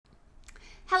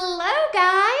Hello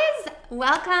guys!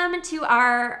 Welcome to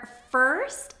our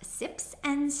first Sips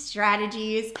and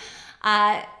Strategies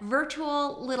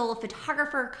virtual little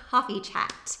photographer coffee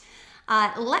chat.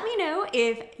 Let me know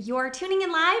if you're tuning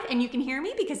in live and you can hear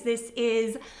me because this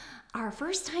is our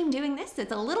first time doing this.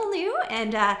 It's a little new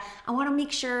and I want to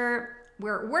make sure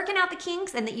we're working out the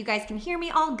kinks and that you guys can hear me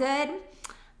all good. I'm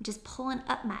just pulling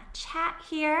up my chat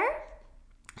here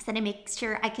so to make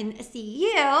sure I can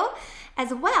see you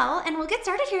as well, and we'll get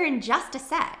started here in just a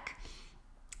sec.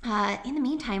 In the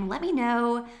meantime, let me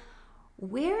know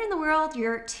where in the world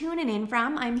you're tuning in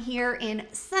from. I'm here in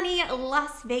sunny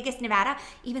Las Vegas, Nevada,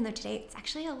 even though today it's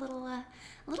actually a little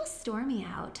stormy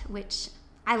out, which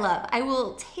I love. I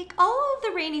will take all of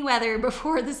the rainy weather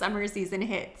before the summer season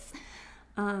hits.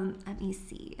 Let me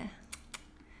see.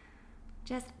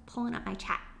 Just pulling up my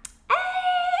chat.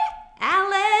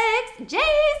 Alex,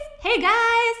 Jace, hey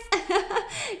guys,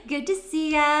 good to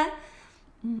see ya.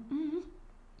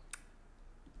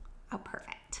 Oh,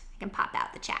 perfect. I can pop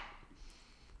out the chat.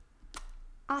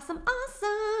 Awesome.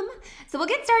 So we'll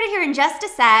get started here in just a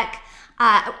sec.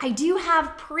 I do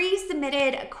have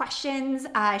pre-submitted questions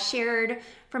shared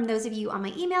from those of you on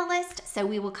my email list, so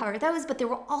we will cover those, but there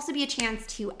will also be a chance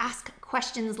to ask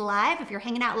questions live if you're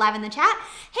hanging out live in the chat.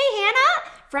 Hey,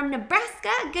 Hannah from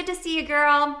Nebraska, good to see you,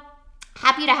 girl.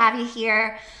 Happy to have you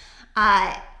here.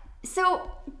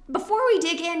 So before we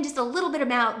dig in just a little bit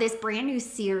about this brand new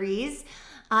series,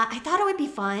 I thought it would be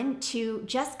fun to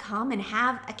just come and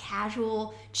have a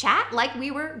casual chat like we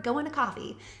were going to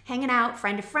coffee, hanging out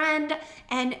friend to friend,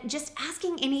 and just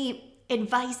asking any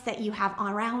advice that you have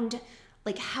around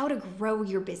like how to grow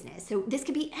your business. So this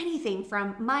could be anything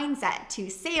from mindset to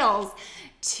sales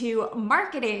to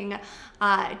marketing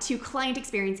to client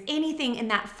experience. Anything in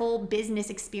that full business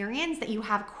experience that you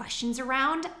have questions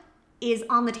around is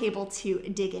on the table to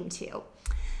dig into.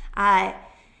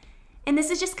 And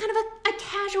this is just kind of a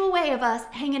casual way of us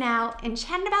hanging out and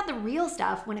chatting about the real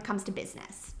stuff when it comes to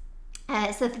business.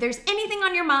 So if there's anything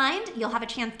on your mind, you'll have a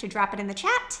chance to drop it in the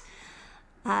chat.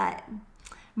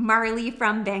 Marley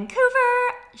from Vancouver,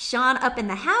 Sean up in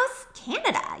the house,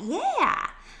 Canada, yeah.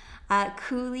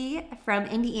 Cooley from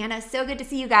Indiana, so good to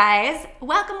see you guys.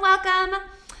 Welcome.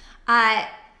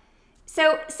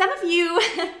 So some of you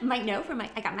might know from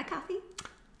I got my coffee.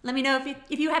 Let me know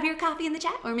if you have your coffee in the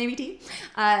chat, or maybe tea.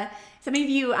 Some of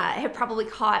you have probably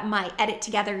caught my Edit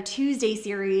Together Tuesday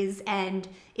series, and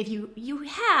if you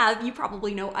have, you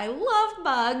probably know I love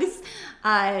mugs.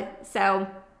 So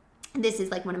this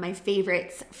is like one of my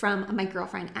favorites from my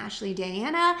girlfriend, Ashley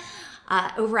Diana,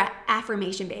 over at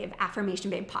Affirmation Babe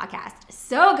podcast.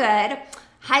 So good.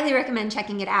 Highly recommend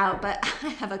checking it out, but I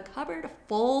have a cupboard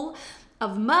full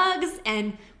of mugs,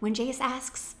 and when Jace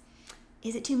asks,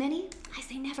 is it too many? I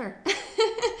say never.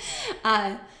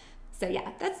 So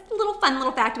yeah, that's a little fun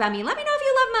little fact about me. Let me know if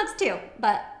you love mugs too,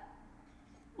 but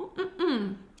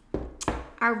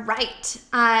all right,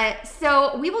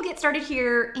 so we will get started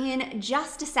here in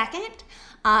just a second.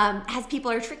 As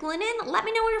people are trickling in, let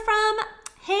me know where you're from.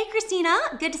 Hey, Christina,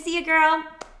 good to see you, girl.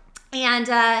 And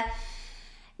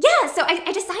yeah, so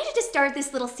I decided to start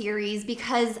this little series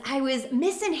because I was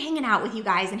missing hanging out with you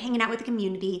guys and hanging out with the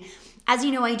community. As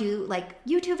you know, I do like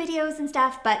YouTube videos and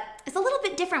stuff, but it's a little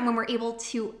bit different when we're able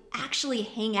to actually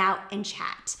hang out and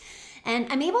chat.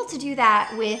 And I'm able to do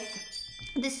that with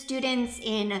the students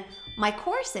in my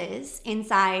courses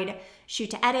inside Shoot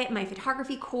to Edit, my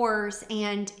photography course,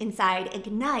 and inside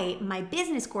Ignite, my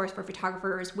business course for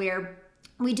photographers, where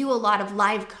we do a lot of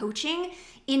live coaching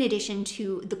in addition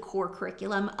to the core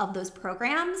curriculum of those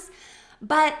programs.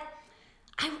 But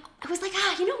I was like,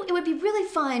 it would be really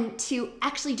fun to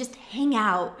actually just hang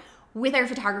out with our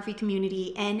photography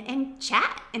community and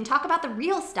chat and talk about the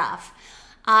real stuff.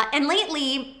 And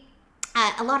lately,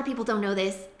 a lot of people don't know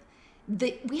this,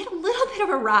 we had a little bit of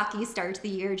a rocky start to the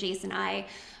year, Jace and I.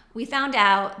 We found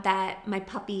out that my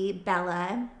puppy,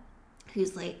 Bella,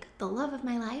 who's like the love of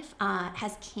my life,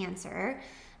 has cancer.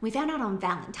 We found out on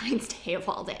Valentine's Day of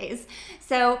all days.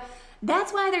 So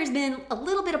that's why there's been a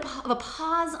little bit of a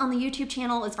pause on the YouTube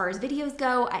channel as far as videos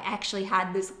go. I actually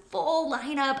had this full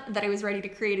lineup that I was ready to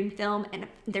create and film, and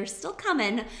they're still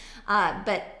coming,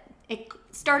 but it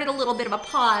started a little bit of a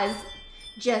pause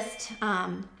just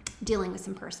dealing with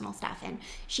some personal stuff. And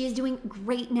she is doing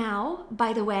great now,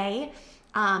 by the way.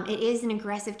 It is an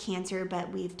aggressive cancer,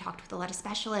 but we've talked with a lot of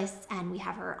specialists and we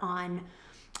have her on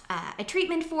a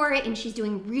treatment for it, and she's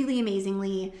doing really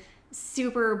amazingly,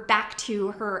 super back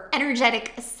to her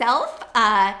energetic self.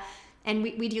 And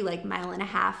we do like 1.5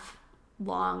 mile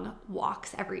long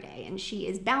walks every day, and she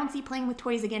is bouncy, playing with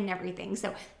toys again and everything.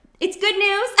 So it's good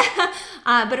news,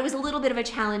 but it was a little bit of a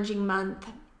challenging month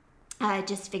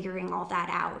just figuring all that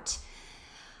out.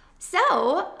 So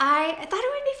I thought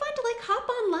it would be fun to like hop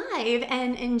on live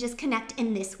and just connect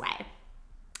in this way.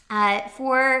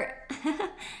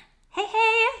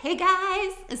 Hey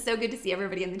guys, it's so good to see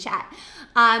everybody in the chat.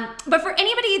 But for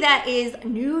anybody that is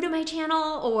new to my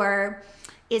channel or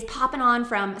is popping on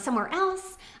from somewhere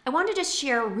else, I want to just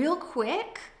share real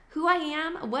quick who I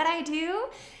am, what I do,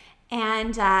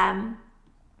 and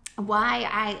why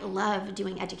I love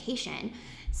doing education.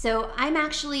 So I'm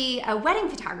actually a wedding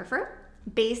photographer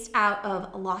based out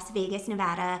of Las Vegas,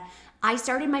 Nevada. I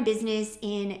started my business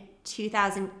in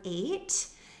 2008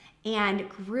 and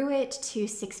grew it to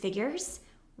 6 figures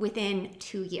within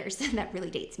 2 years. That really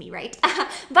dates me, right?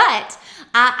 But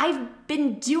I've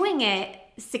been doing it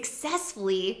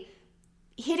successfully,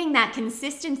 hitting that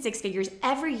consistent 6 figures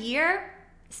every year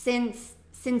since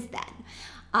then,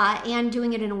 and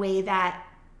doing it in a way that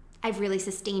I've really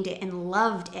sustained it and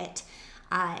loved it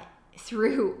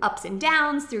through ups and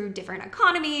downs, through different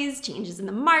economies, changes in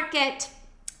the market,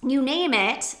 you name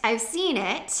it, I've seen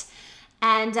it.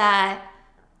 And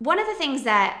one of the things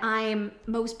that I'm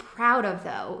most proud of,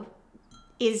 though,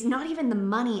 is not even the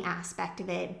money aspect of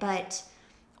it, but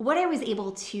what I was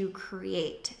able to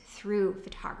create through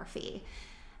photography.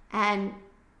 And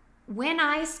when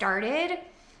I started,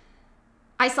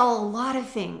 I saw a lot of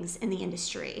things in the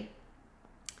industry.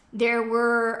 There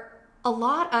were a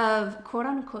lot of quote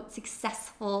unquote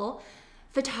successful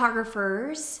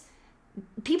photographers,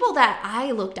 people that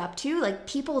I looked up to, like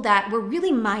people that were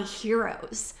really my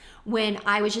heroes when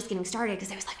I was just getting started,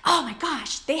 because I was like, oh my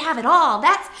gosh, they have it all.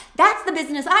 That's the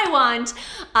business I want.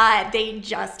 They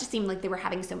just seemed like they were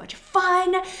having so much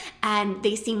fun, and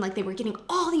they seemed like they were getting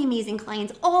all the amazing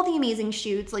clients, all the amazing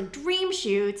shoots, like dream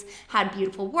shoots, had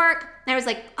beautiful work. And I was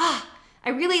like, I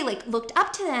really like looked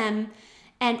up to them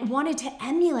and wanted to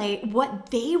emulate what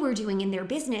they were doing in their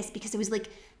business, because it was like,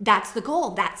 that's the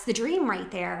goal, that's the dream right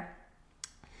there.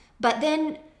 But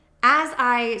then as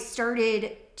I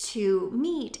started to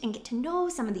meet and get to know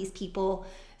some of these people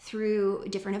through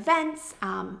different events,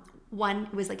 one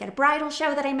was like at a bridal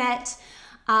show that I met,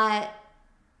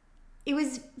 it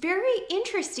was very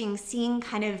interesting seeing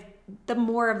kind of the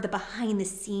more of the behind the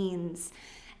scenes.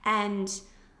 And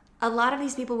a lot of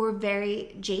these people were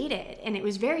very jaded, and it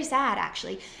was very sad,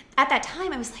 actually. At that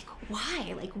time, I was like,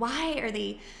 why? Like, why are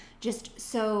they just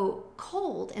so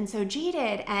cold and so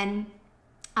jaded, and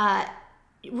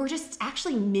were just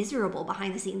actually miserable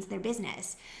behind the scenes of their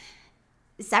business?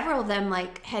 Several of them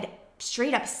like had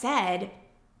straight up said,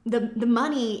 the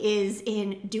money is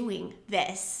in doing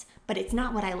this, but it's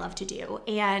not what I love to do.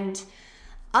 And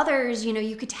others, you know,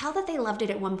 you could tell that they loved it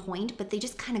at one point, but they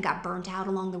just kind of got burnt out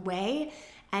along the way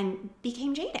and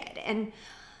became jaded. And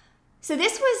so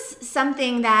this was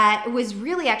something that was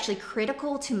really actually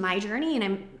critical to my journey, and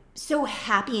I'm so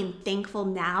happy and thankful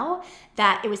now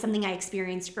that it was something I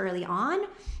experienced early on,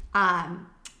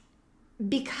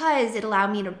 because it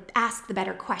allowed me to ask the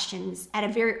better questions at a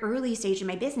very early stage in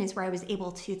my business, where I was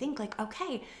able to think like,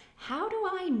 okay, how do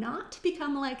I not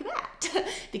become like that?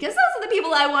 Because those are the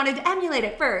people I wanted to emulate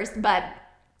at first, but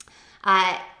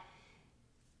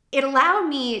it allowed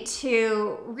me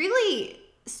to really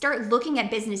start looking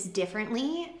at business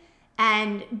differently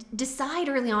and decide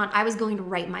early on I was going to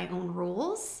write my own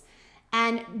rules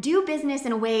and do business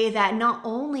in a way that not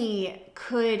only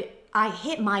could I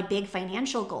hit my big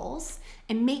financial goals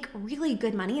and make really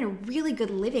good money and a really good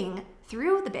living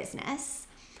through the business,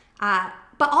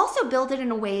 but also build it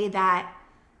in a way that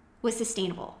was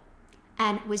sustainable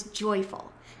and was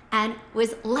joyful and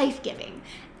was life-giving,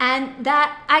 and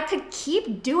that I could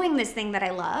keep doing this thing that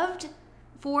I loved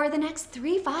for the next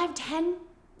 3, 5, 10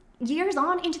 years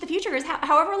on into the future, is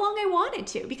however long I wanted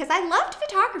to, because I loved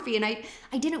photography and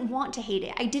I didn't want to hate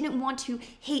it. I didn't want to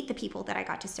hate the people that I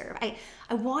got to serve. I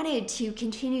wanted to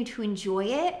continue to enjoy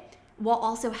it while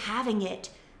also having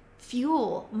it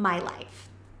fuel my life.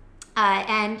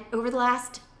 And over the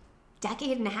last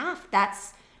decade and a half,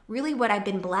 that's really what I've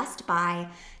been blessed by,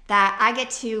 that I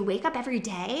get to wake up every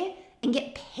day and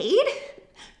get paid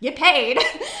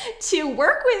to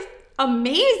work with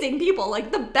amazing people,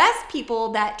 like the best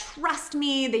people that trust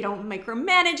me, they don't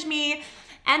micromanage me,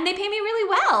 and they pay me really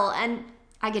well. And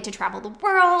I get to travel the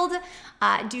world,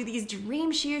 do these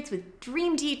dream shoots with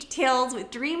dream details,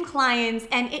 with dream clients,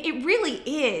 and it really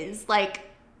is like,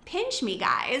 pinch me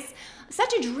guys,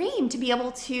 such a dream to be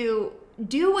able to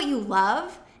do what you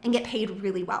love and get paid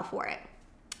really well for it.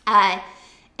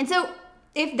 And so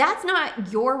if that's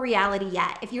not your reality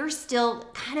yet, if you're still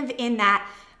kind of in that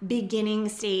beginning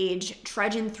stage,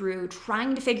 trudging through,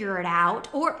 trying to figure it out,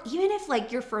 or even if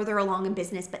like you're further along in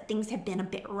business, but things have been a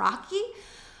bit rocky,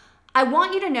 I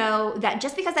want you to know that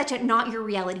just because that's not your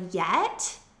reality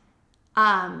yet,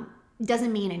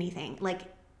 doesn't mean anything. Like,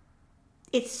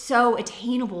 it's so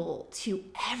attainable to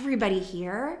everybody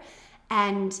here,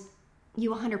 and you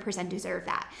 100% deserve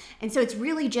that. And so it's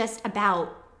really just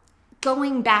about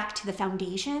going back to the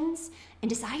foundations and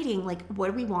deciding, like, what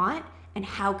do we want and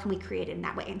how can we create it in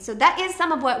that way? And so that is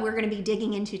some of what we're going to be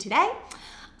digging into today.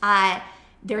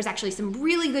 There's actually some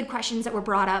really good questions that were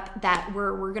brought up that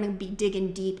we're going to be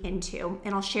digging deep into,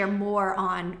 and I'll share more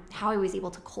on how I was able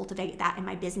to cultivate that in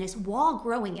my business while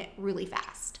growing it really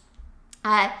fast.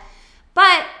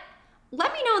 But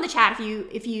let me know in the chat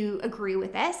if you agree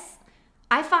with this.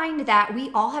 I find that we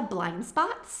all have blind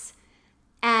spots,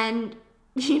 and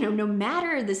no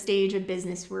matter the stage of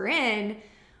business we're in,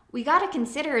 we got to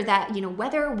consider that,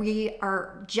 whether we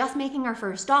are just making our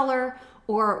first dollar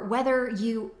or whether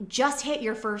you just hit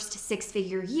your first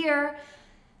 6-figure year,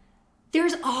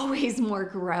 there's always more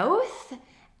growth.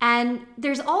 And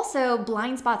there's also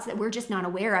blind spots that we're just not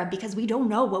aware of because we don't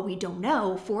know what we don't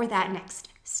know for that next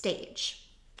stage.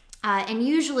 And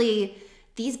usually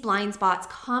these blind spots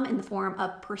come in the form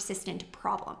of persistent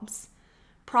problems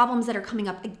that are coming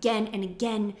up again and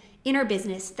again in our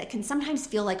business that can sometimes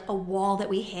feel like a wall that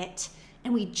we hit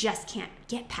and we just can't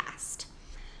get past.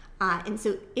 And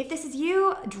so if this is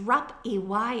you, drop a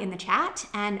Y in the chat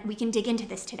and we can dig into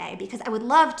this today, because I would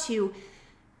love to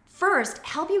first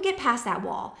help you get past that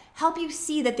wall, help you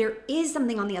see that there is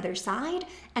something on the other side,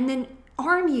 and then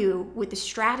arm you with the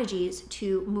strategies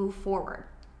to move forward.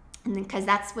 And then, because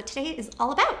that's what today is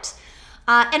all about.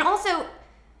 And also,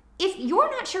 if you're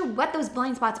not sure what those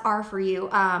blind spots are for you,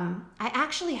 I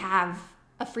actually have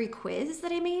a free quiz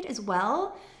that I made as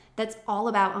well that's all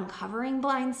about uncovering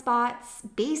blind spots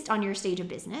based on your stage of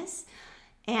business,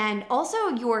 and also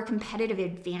your competitive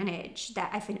advantage that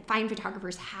I find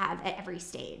photographers have at every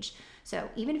stage. So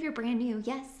even if you're brand new,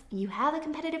 yes, you have a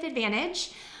competitive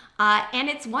advantage, and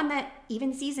it's one that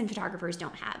even seasoned photographers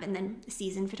don't have, and then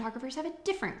seasoned photographers have a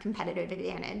different competitive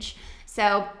advantage.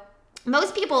 So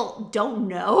most people don't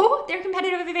know their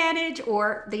competitive advantage,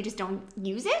 or they just don't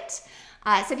use it.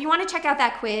 So if you want to check out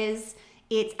that quiz,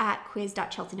 it's at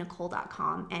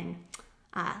quiz.chelseanicole.com, and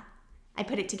I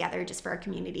put it together just for our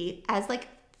community as like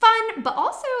fun, but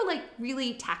also like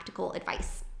really tactical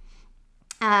advice.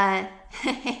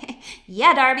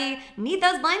 Yeah, Darby, need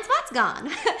those blind spots gone.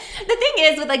 The thing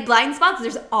is with like blind spots,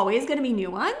 there's always going to be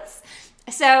new ones.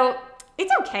 So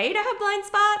it's okay to have blind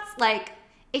spots. Like,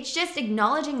 it's just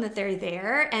acknowledging that they're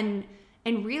there and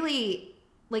really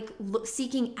like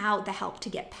seeking out the help to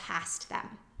get past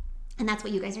them. And that's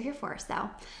what you guys are here for. So,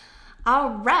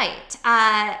 all right.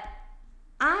 I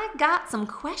got some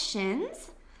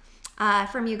questions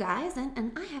from you guys,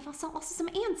 and I have also some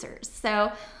answers.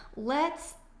 So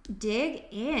let's dig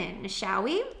in, shall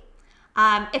we?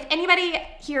 If anybody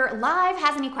here live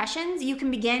has any questions, you can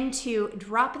begin to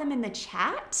drop them in the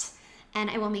chat,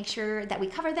 and I will make sure that we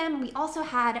cover them. We also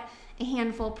had a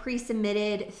handful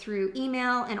pre-submitted through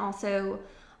email, and also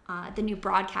the new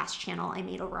broadcast channel I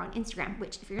made over on Instagram,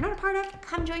 which if you're not a part of,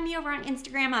 come join me over on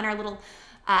Instagram on our little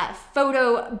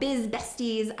photo biz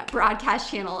besties broadcast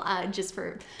channel just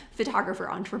for photographer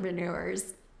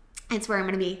entrepreneurs. It's where I'm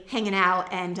going to be hanging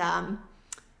out and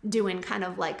doing kind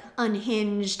of like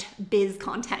unhinged biz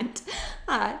content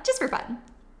just for fun.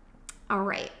 All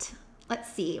right,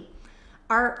 let's see.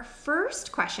 Our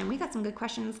first question, we got some good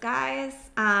questions, guys.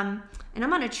 And I'm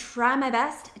going to try my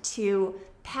best to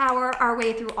power our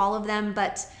way through all of them,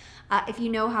 but if you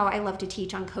know how I love to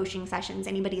teach on coaching sessions,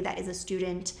 anybody that is a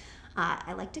student,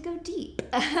 I like to go deep.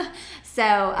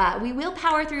 So we will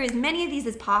power through as many of these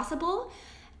as possible,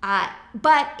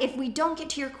 but if we don't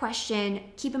get to your question,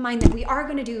 keep in mind that we are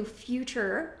going to do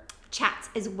future chats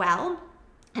as well,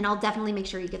 and I'll definitely make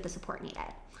sure you get the support needed.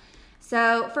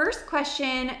 So first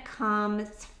question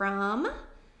comes from,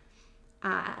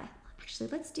 actually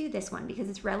let's do this one because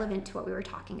it's relevant to what we were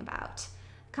talking about.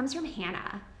 Comes from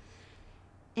Hannah,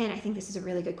 and I think this is a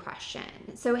really good question.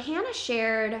 So Hannah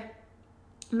shared,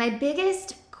 my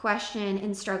biggest question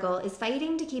and struggle is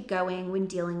fighting to keep going when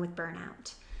dealing with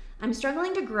burnout. I'm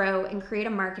struggling to grow and create a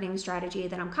marketing strategy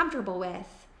that I'm comfortable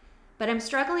with, but I'm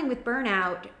struggling with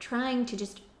burnout, trying to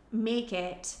just make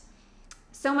it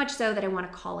so much so that I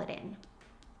want to call it in.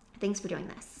 Thanks for doing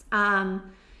this.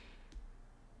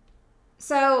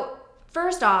 So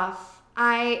first off,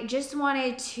 I just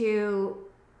wanted to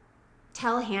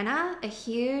tell Hannah a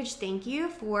huge thank you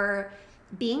for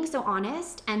being so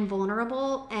honest and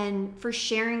vulnerable and for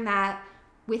sharing that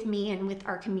with me and with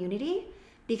our community,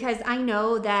 because I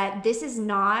know that this is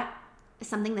not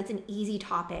something that's an easy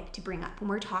topic to bring up. When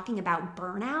we're talking about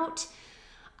burnout,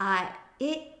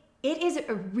 it it is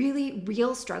a really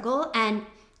real struggle, and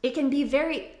it can be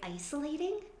very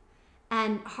isolating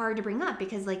and hard to bring up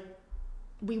because like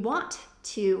we want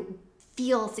to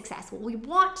feel successful. We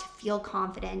want to feel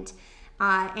confident,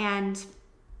 and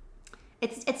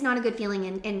it's not a good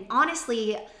feeling. And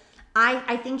honestly,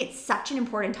 I think it's such an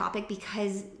important topic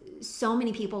because so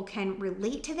many people can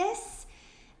relate to this,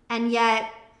 and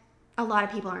yet a lot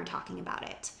of people aren't talking about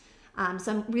it.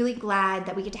 So I'm really glad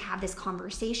that we get to have this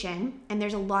conversation, and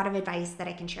there's a lot of advice that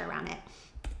I can share around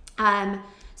it.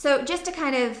 So just to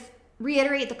kind of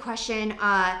reiterate the question,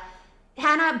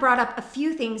 Hannah brought up a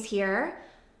few things here.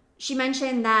 She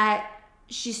mentioned that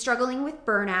she's struggling with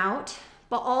burnout,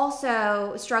 but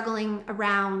also struggling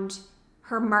around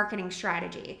her marketing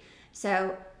strategy.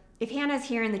 So if Hannah's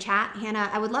here in the chat, Hannah,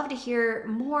 I would love to hear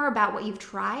more about what you've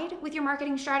tried with your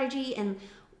marketing strategy and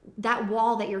that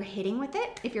wall that you're hitting with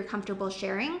it, if you're comfortable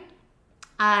sharing.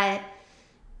 But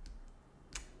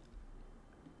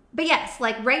yes,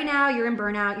 like right now you're in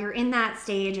burnout, you're in that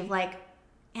stage of like,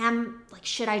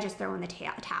 should I just throw in the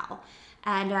towel?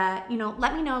 And,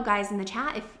 let me know, guys, in the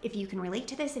chat if you can relate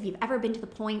to this, if you've ever been to the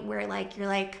point where like, you're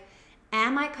like,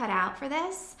 am I cut out for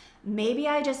this? Maybe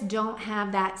I just don't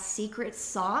have that secret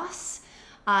sauce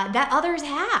that others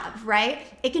have, right?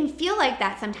 It can feel like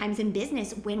that sometimes in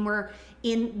business when we're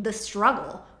in the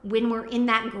struggle, when we're in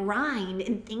that grind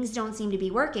and things don't seem to be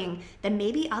working, then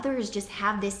maybe others just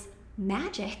have this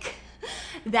magic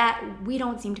that we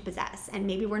don't seem to possess, and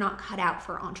maybe we're not cut out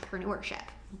for entrepreneurship.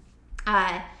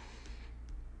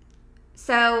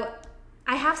 So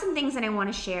I have some things that I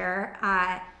want to share.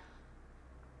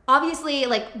 Obviously,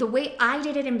 like the way I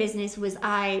did it in business was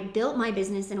I built my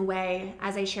business in a way,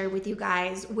 as I shared with you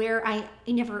guys, where I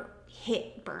never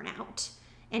hit burnout.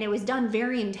 And it was done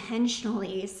very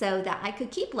intentionally so that I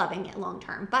could keep loving it long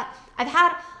term. But I've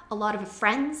had a lot of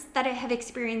friends that have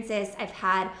experienced this. I've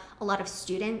had a lot of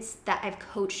students that I've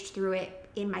coached through it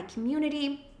in my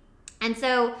community. And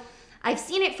so I've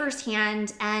seen it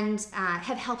firsthand and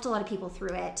have helped a lot of people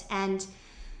through it. And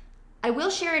I will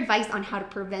share advice on how to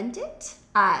prevent it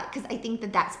because I think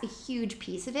that that's a huge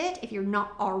piece of it. If you're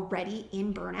not already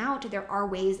in burnout, there are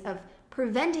ways of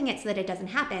preventing it so that it doesn't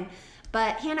happen.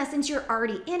 But Hannah, since you're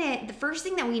already in it, the first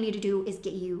thing that we need to do is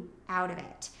get you out of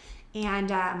it. And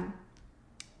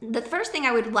the first thing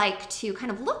I would like to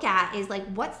kind of look at is like,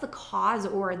 what's the cause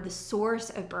or the source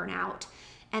of burnout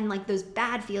and like those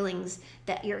bad feelings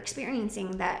that you're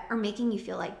experiencing that are making you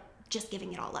feel like just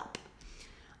giving it all up.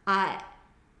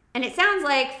 And it sounds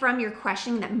like from your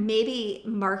question that maybe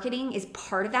marketing is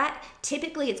part of that.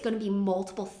 Typically, it's going to be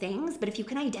multiple things, but if you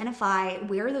can identify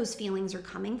where those feelings are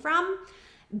coming from,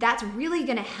 that's really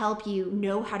going to help you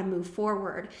know how to move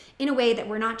forward in a way that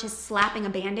we're not just slapping a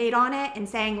Band-Aid on it and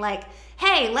saying like,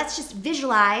 hey, let's just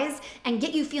visualize and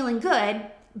get you feeling good,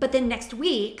 but then next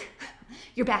week,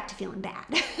 you're back to feeling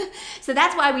bad. So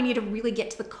that's why we need to really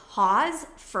get to the cause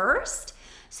first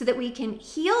so that we can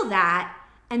heal that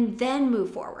and then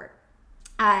move forward.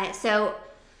 So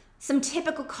some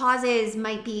typical causes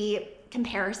might be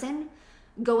comparison,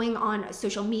 going on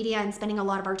social media and spending a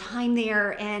lot of our time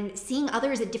there and seeing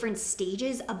others at different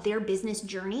stages of their business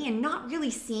journey and not really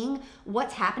seeing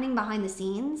what's happening behind the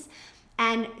scenes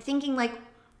and thinking like,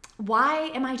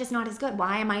 why am I just not as good?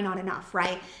 Why am I not enough,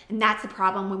 right? And that's the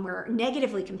problem when we're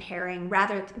negatively comparing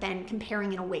rather than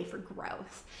comparing in a way for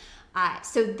growth.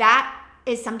 So that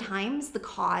is sometimes the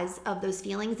cause of those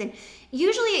feelings. And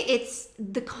usually it's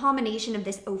the combination of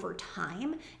this over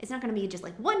time. It's not going to be just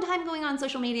like one time going on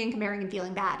social media and comparing and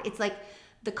feeling bad. It's like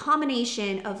the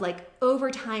combination of like over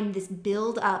time, this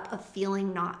build up of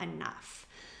feeling not enough.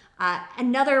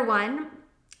 Another one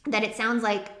that it sounds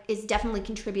like is definitely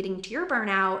contributing to your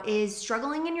burnout is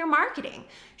struggling in your marketing,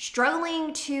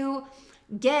 struggling to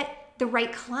get the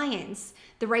right clients,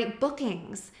 the right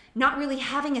bookings, not really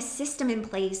having a system in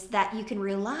place that you can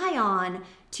rely on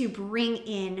to bring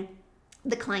in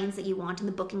the clients that you want and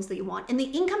the bookings that you want and the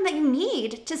income that you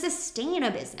need to sustain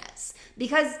a business,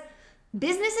 because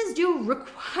businesses do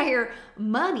require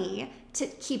money to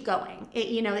keep going.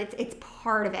 It's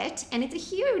part of it, and it's a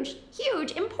huge,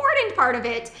 huge, important part of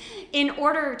it in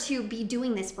order to be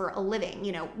doing this for a living,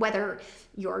 whether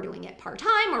you're doing it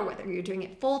part-time or whether you're doing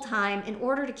it full-time. In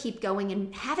order to keep going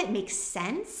and have it make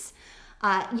sense,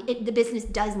 the business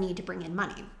does need to bring in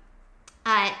money.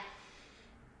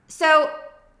 So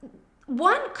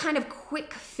one kind of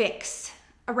quick fix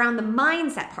around the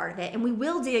mindset part of it, and we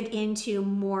will dig into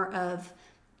more of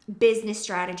business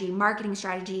strategy, marketing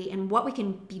strategy, and what we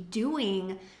can be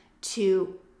doing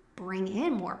to bring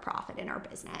in more profit in our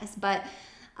business. But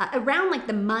around like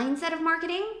the mindset of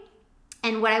marketing,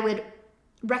 and what I would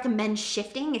recommend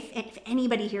shifting, if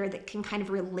anybody here that can kind of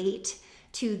relate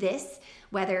to this,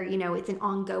 whether, it's an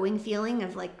ongoing feeling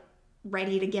of like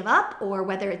ready to give up, or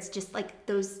whether it's just like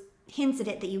those hints of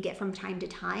it that you get from time to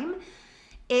time,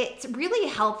 it's really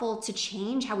helpful to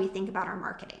change how we think about our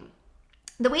marketing.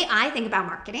 The way I think about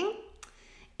marketing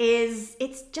is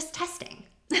it's just testing.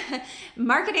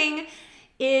 Marketing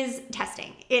is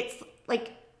testing. It's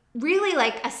like really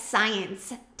like a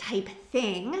science type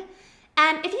thing.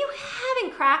 And if you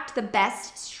haven't cracked the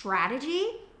best strategy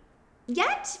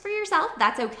yet for yourself,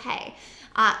 that's okay.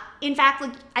 In fact,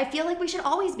 like I feel like we should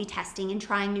always be testing and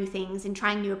trying new things and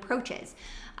trying new approaches.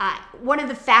 One of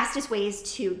the fastest ways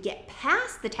to get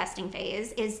past the testing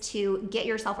phase is to get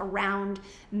yourself around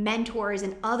mentors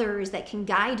and others that can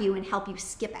guide you and help you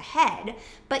skip ahead.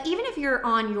 But even if you're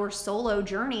on your solo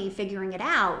journey figuring it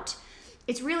out,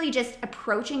 it's really just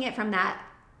approaching it from that,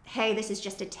 hey, this is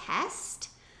just a test,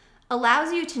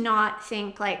 allows you to not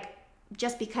think like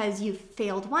just because you've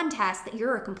failed one test that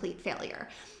you're a complete failure.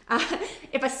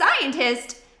 If a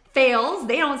scientist fails,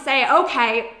 they don't say,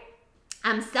 okay,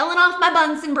 I'm selling off my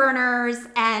Bunsen burners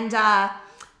and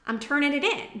I'm turning it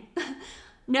in.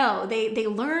 No, they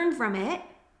learn from it.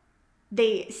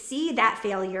 They see that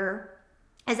failure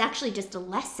as actually just a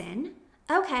lesson.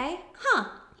 Okay,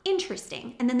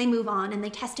 interesting. And then they move on and they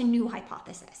test a new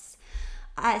hypothesis.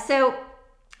 So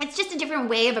it's just a different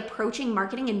way of approaching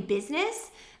marketing and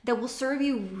business that will serve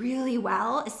you really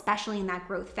well, especially in that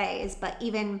growth phase, but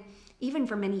even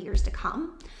for many years to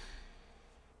come.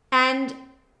 And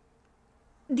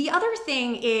the other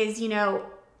thing is,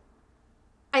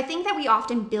 I think that we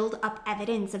often build up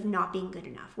evidence of not being good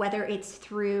enough, whether it's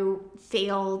through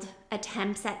failed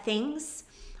attempts at things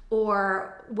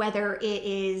or whether it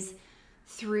is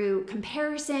through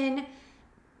comparison.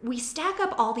 We stack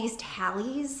up all these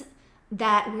tallies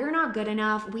that we're not good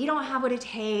enough, we don't have what it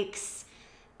takes.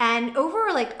 And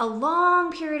over like a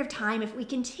long period of time, if we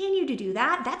continue to do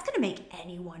that, that's gonna make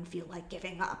anyone feel like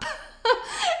giving up.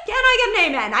 Can I get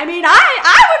an amen? I mean,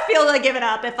 I would feel like giving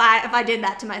up if I did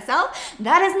that to myself.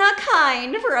 That is not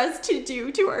kind for us to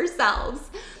do to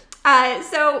ourselves.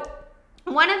 So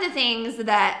one of the things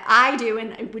that I do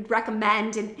and I would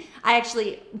recommend, and I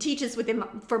actually teach this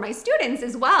for my students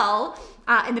as well,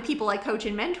 and the people I coach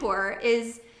and mentor,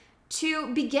 is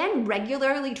to begin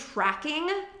regularly tracking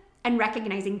and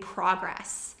recognizing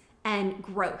progress and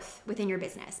growth within your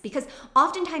business. Because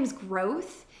oftentimes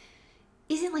growth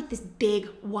isn't like this big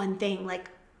one thing, like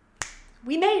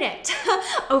we made it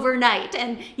overnight.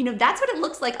 And that's what it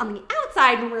looks like on the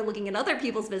outside when we're looking at other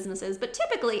people's businesses. But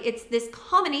typically it's this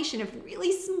combination of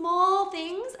really small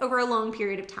things over a long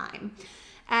period of time.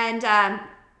 And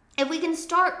if we can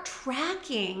start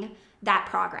tracking that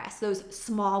progress, those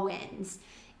small wins,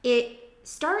 it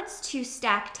starts to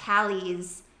stack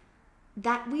tallies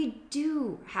that we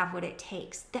do have what it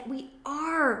takes, that we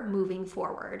are moving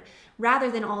forward.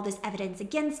 Rather than all this evidence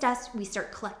against us, we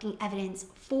start collecting evidence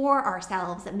for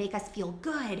ourselves that make us feel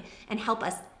good and help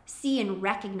us see and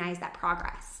recognize that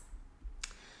progress.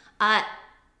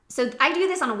 So I do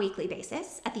this on a weekly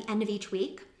basis. At the end of each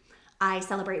week, I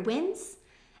celebrate wins.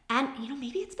 And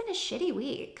maybe it's been a shitty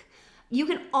week. You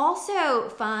can also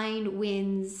find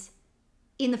wins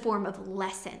in the form of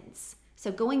lessons.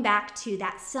 So going back to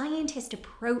that scientist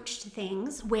approach to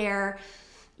things where,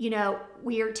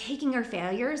 we are taking our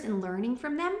failures and learning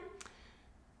from them.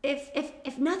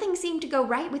 If nothing seemed to go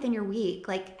right within your week,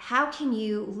 like how can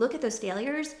you look at those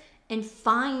failures and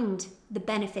find the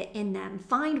benefit in them,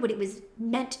 find what it was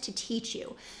meant to teach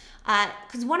you?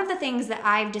 Because one of the things that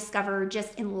I've discovered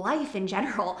just in life in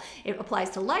general, it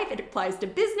applies to life, it applies to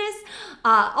business,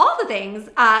 all the things,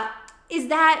 is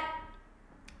that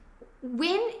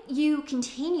when you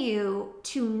continue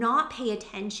to not pay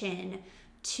attention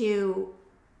to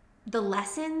the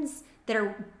lessons that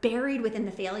are buried within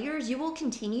the failures, you will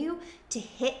continue to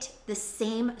hit the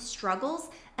same struggles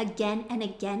again and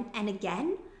again and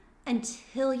again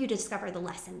until you discover the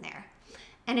lesson there.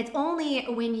 And it's only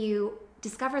when you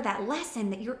discover that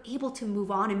lesson that you're able to move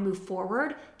on and move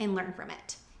forward and learn from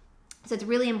it. So it's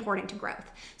really important to growth.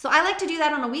 So I like to do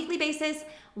that on a weekly basis,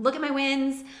 look at my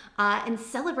wins, and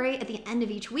celebrate at the end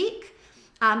of each week.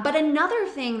 But another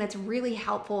thing that's really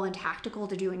helpful and tactical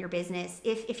to do in your business,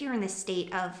 if you're in this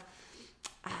state of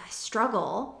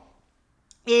struggle,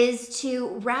 is to,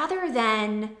 rather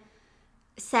than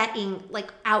setting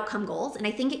like outcome goals, and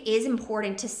I think it is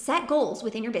important to set goals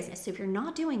within your business. So if you're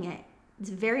not doing it, it's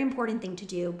a very important thing to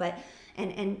do, but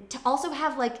and to also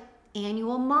have like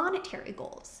annual monetary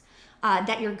goals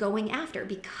that you're going after,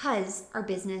 because our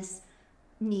business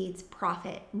needs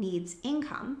profit, needs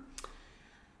income.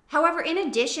 However, in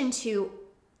addition to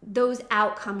those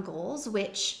outcome goals,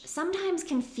 which sometimes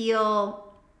can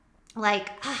feel like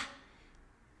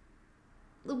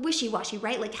wishy-washy,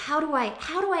 right? Like how do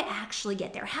I actually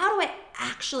get there? How do I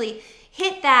actually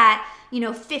hit that,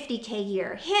 50K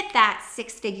year, hit that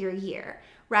 6-figure year,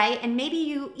 right? And maybe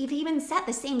you've even set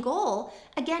the same goal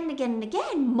again and again and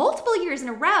again, multiple years in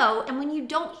a row. And when you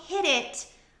don't hit it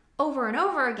over and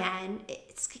over again,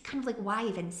 it's kind of like, why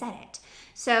even set it?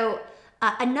 So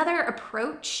another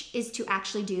approach is to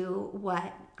actually do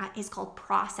what is called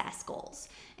process goals.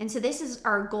 And so this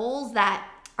are goals that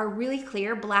are really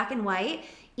clear, black and white.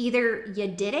 Either you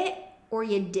did it or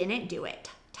you didn't do it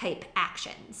type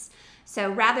actions.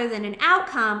 So rather than an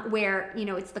outcome where,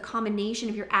 it's the combination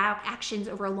of your actions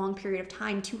over a long period of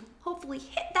time to hopefully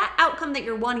hit that outcome that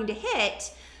you're wanting to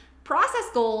hit, process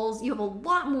goals, you have a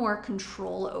lot more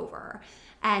control over.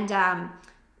 And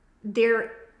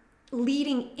they're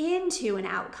leading into an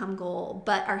outcome goal,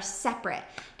 but are separate.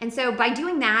 And so by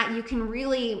doing that, you can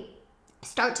really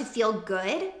start to feel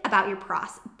good about your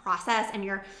process and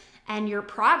your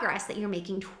progress that you're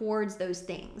making towards those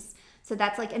things. So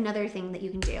that's like another thing that you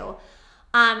can do.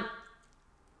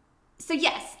 So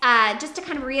yes, just to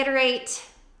kind of reiterate,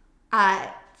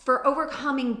 for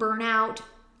overcoming burnout,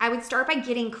 I would start by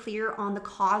getting clear on the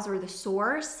cause or the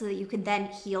source so that you could then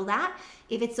heal that.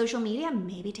 If it's social media,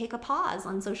 maybe take a pause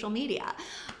on social media.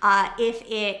 If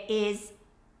it is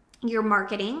your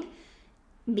marketing,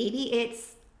 maybe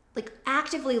it's like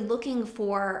actively looking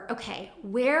for, okay,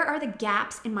 where are the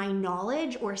gaps in my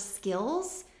knowledge or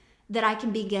skills that I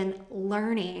can begin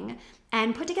learning,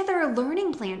 and put together a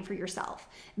learning plan for yourself.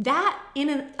 That in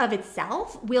and of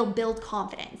itself will build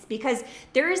confidence, because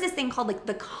there is this thing called like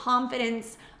the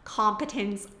confidence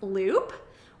competence loop,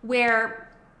 where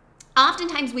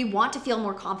oftentimes we want to feel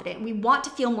more confident, we want to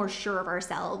feel more sure of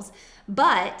ourselves,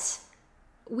 but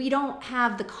we don't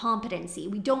have the competency,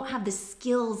 we don't have the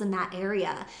skills in that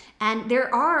area. And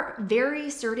there are very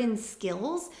certain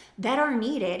skills that are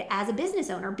needed as a business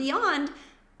owner beyond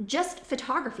just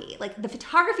photography. Like the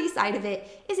photography side of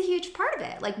it is a huge part of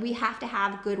it. Like we have to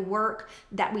have good work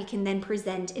that we can then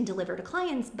present and deliver to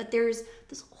clients, but there's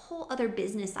this whole other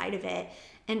business side of it,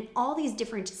 and all these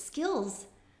different skills,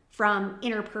 from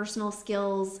interpersonal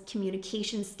skills,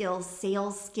 communication skills,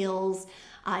 sales skills,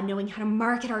 knowing how to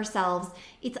market ourselves.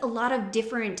 It's a lot of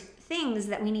different things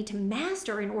that we need to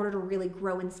master in order to really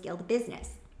grow and scale the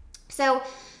business. So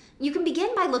you can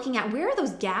begin by looking at where are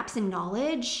those gaps in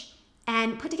knowledge,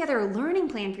 and put together a learning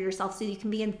plan for yourself so you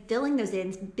can begin filling those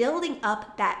in, building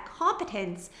up that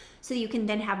competence so you can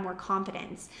then have more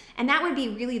confidence. And that would be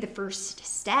really the first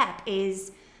step,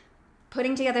 is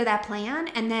putting together that plan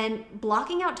and then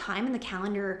blocking out time in the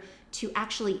calendar to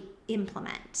actually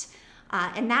implement.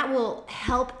 And that will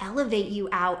help elevate you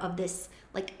out of this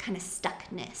like kind of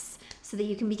stuckness so that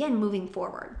you can begin moving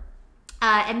forward.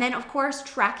 And then of course,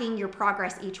 tracking your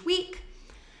progress each week.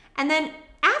 And then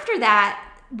after that,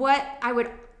 what I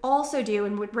would also do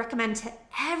and would recommend to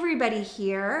everybody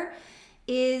here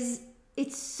is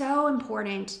it's so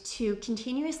important to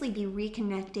continuously be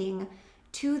reconnecting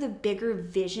to the bigger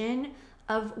vision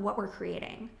of what we're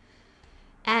creating.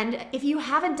 And if you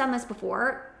haven't done this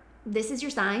before, this is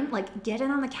your sign. Like, get it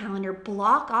on the calendar,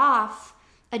 block off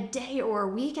a day or a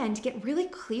weekend to get really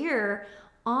clear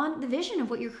on the vision of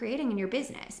what you're creating in your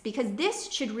business, because this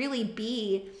should really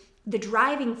be the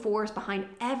driving force behind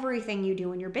everything you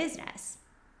do in your business.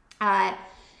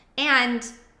 And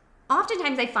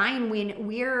oftentimes I find when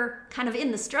we're kind of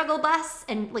in the struggle bus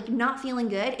and like not feeling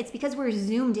good, it's because we're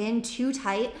zoomed in too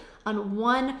tight on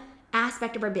one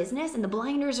aspect of our business and the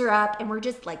blinders are up and we're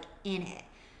just like in it.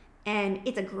 And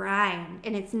it's a grind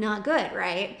and it's not good,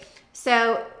 right?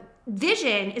 So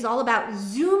vision is all about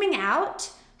zooming out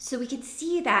so we can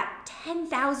see that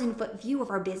 10,000 foot view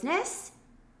of our business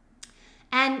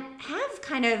and have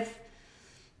kind of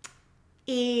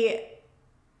a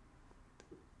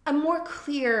more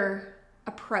clear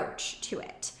approach to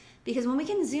it. Because when we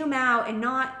can zoom out and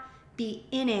not be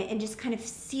in it and just kind of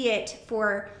see it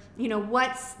for,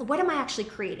 what am I actually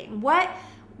creating?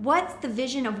 What's the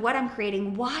vision of what I'm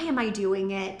creating? Why am I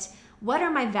doing it? What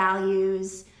are my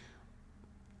values?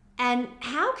 And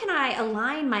how can I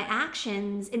align my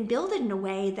actions and build it in a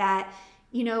way that,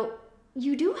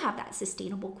 you do have that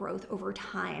sustainable growth over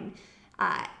time.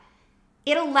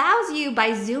 It allows you,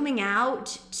 by zooming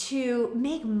out, to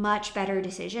make much better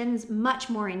decisions, much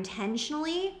more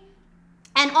intentionally,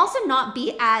 and also not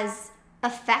be as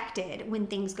affected when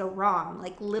things go wrong,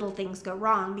 like little things go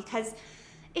wrong, because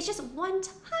it's just one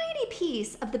tiny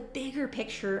piece of the bigger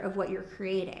picture of what you're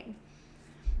creating.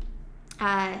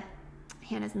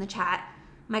 Hannah's in the chat.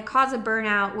 My cause of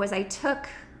burnout was I took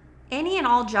any and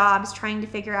all jobs trying to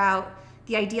figure out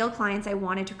the ideal clients I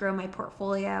wanted to grow my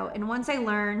portfolio. And once I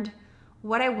learned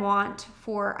what I want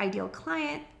for ideal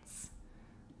clients,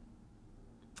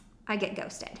 I get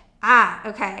ghosted.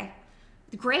 Okay.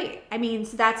 Great. I mean,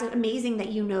 so that's amazing that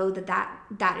you know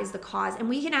that is the cause. And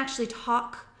we can actually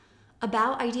talk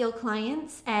about ideal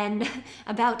clients and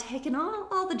about taking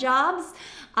all the jobs,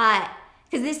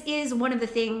 because this is one of the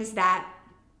things that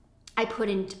I put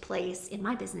into place in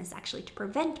my business actually to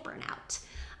prevent burnout.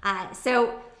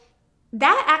 So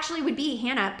that actually would be,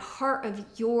 Hannah, part of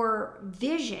your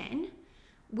vision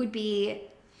would be,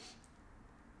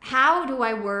 how do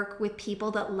I work with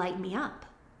people that light me up,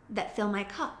 that fill my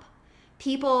cup?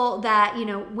 People that,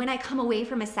 when I come away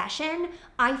from a session,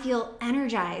 I feel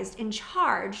energized and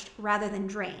charged rather than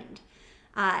drained.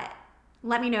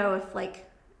 Let me know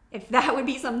if that would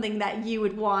be something that you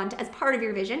would want as part of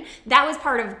your vision. That was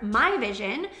part of my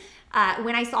vision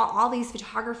when I saw all these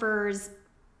photographers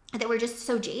that were just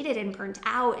so jaded and burnt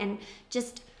out and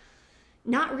just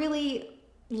not really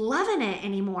loving it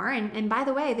anymore. And by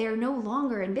the way, they're no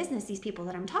longer in business, these people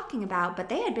that I'm talking about, but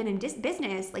they had been in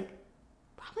business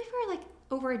probably for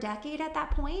over a decade at that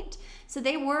point. So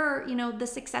they were, the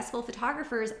successful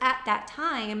photographers at that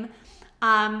time,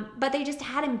 but they just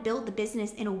hadn't built the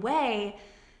business in a way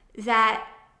that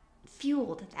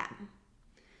fueled them.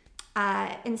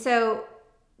 And so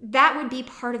that would be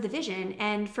part of the vision.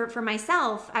 And for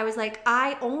myself, I was like,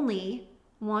 I only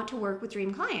want to work with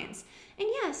dream clients. And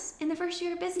yes, in the first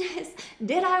year of business,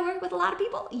 did I work with a lot of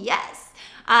people? Yes.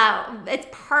 It's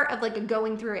part of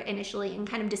going through it initially and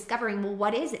kind of discovering, well,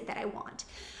 what is it that I want?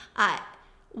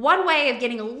 One way of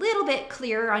getting a little bit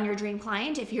clearer on your dream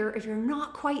client, if you're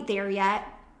not quite there yet,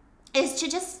 is to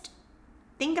just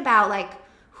think about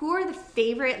who are the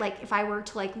favorite, if I were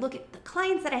to look at the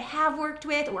clients that I have worked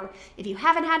with, or if you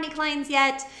haven't had any clients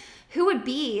yet, who would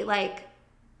be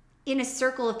in a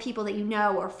circle of people that you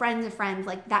know, or friends of friends,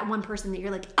 that one person that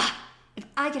you're if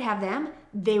I could have them,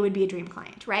 they would be a dream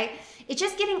client, right? It's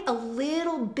just getting a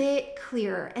little bit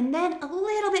clearer, and then a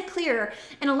little bit clearer,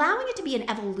 and allowing it to be an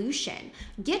evolution.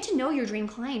 Get to know your dream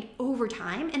client over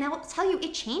time, and I'll tell you,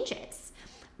 it changes.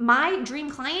 My dream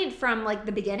client from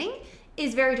the beginning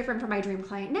is very different from my dream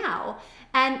client now.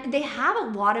 And they have a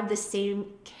lot of the same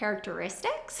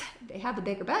characteristics. They have a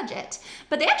bigger budget,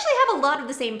 but they actually have a lot of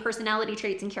the same personality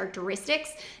traits and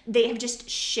characteristics. They have just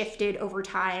shifted over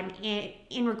time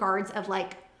in regards of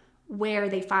where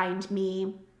they find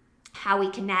me, how we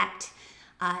connect,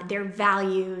 their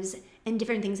values, and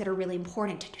different things that are really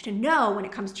important to know when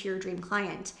it comes to your dream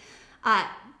client.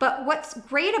 But what's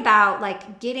great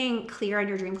about getting clear on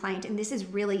your dream client, and this is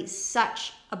really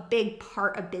such a big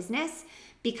part of business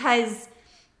because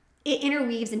it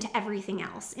interweaves into everything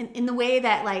else. In the way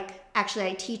that actually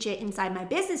I teach it inside my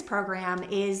business program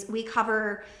is we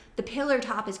cover the pillar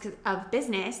topics of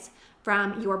business,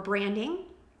 from your branding,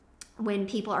 when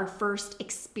people are first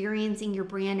experiencing your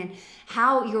brand and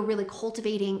how you're really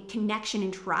cultivating connection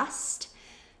and trust,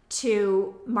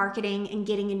 to marketing and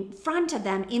getting in front of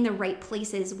them in the right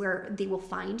places where they will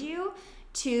find you,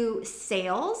 to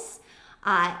sales,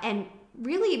 and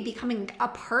really becoming a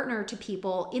partner to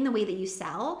people in the way that you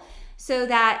sell, so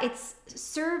that it's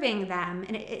serving them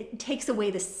and it takes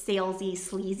away the salesy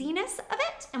sleaziness of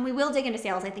it. And we will dig into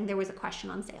sales. I think there was a question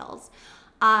on sales.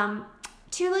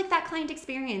 To that client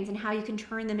experience and how you can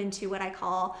turn them into what I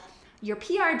call your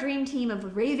PR dream team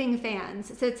of raving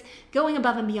fans. So it's going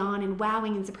above and beyond and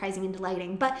wowing and surprising and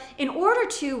delighting. But in order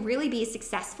to really be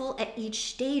successful at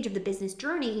each stage of the business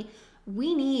journey,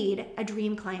 we need a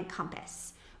dream client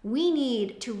compass. We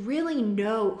need to really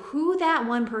know who that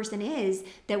one person is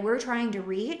that we're trying to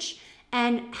reach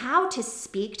and how to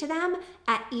speak to them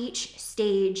at each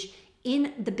stage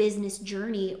in the business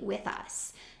journey with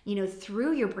us.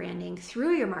 Through your branding,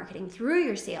 through your marketing, through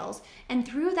your sales, and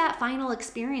through that final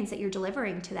experience that you're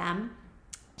delivering to them,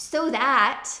 so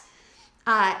that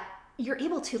you're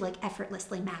able to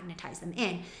effortlessly magnetize them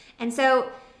in. And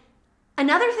so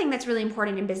another thing that's really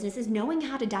important in business is knowing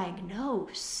how to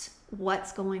diagnose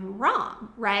what's going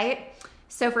wrong, right?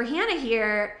 So for Hannah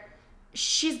here,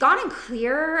 she's gotten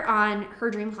clear on her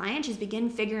dream client. She's begun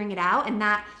figuring it out, and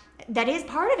that is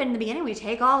part of it. In the beginning, we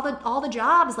take all the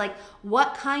jobs,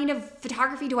 what kind of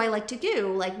photography do I like to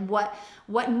do?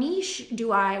 What niche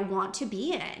do I want to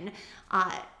be in,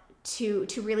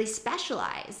 to really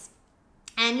specialize?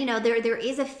 And there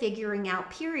is a figuring out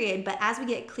period, but as we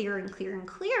get clearer and clearer and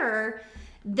clearer,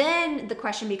 then the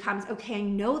question becomes, okay, I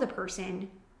know the person,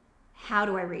 how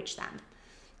do I reach them?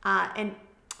 And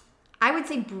I would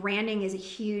say branding is a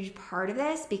huge part of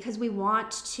this, because we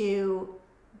want to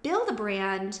build a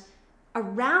brand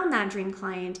around that dream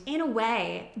client in a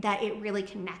way that it really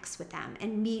connects with them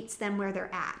and meets them where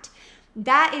they're at.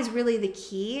 That is really the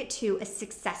key to a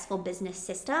successful business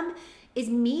system, is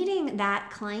meeting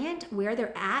that client where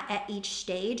they're at each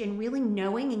stage, and really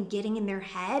knowing and getting in their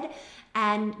head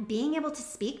and being able to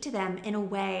speak to them in a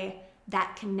way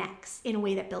that connects, in a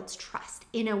way that builds trust,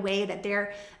 in a way that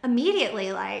they're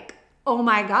immediately like, oh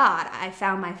my God, I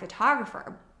found my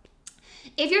photographer.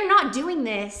 If you're not doing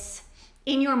this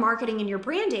in your marketing and your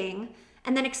branding,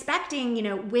 and then expecting,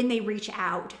 when they reach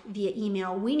out via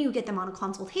email, when you get them on a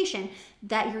consultation,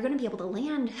 that you're going to be able to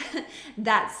land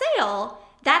that sale,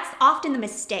 that's often the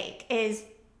mistake. Is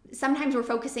sometimes we're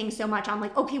focusing so much on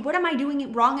like, okay, what am I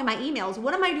doing wrong in my emails?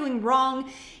 What am I doing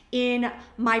wrong in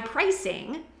my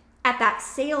pricing at that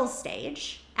sales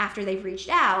stage after they've reached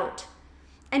out,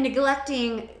 and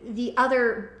neglecting the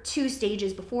other 2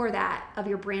 stages before that of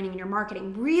your branding and your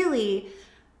marketing. Really,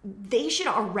 they should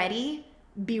already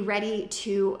be ready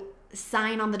to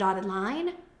sign on the dotted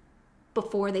line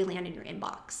before they land in your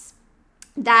inbox.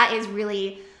 That is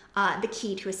really the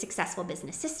key to a successful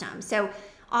business system. So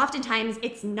oftentimes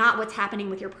it's not what's happening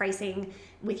with your pricing,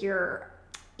 with your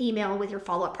email, with your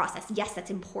follow-up process. Yes,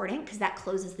 that's important because that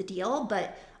closes the deal,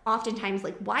 but oftentimes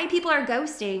like why people are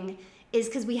ghosting is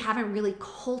because we haven't really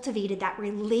cultivated that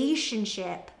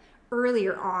relationship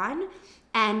earlier on.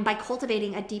 And by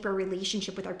cultivating a deeper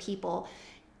relationship with our people,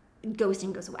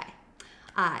 ghosting goes away.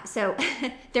 So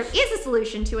there is a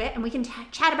solution to it, and we can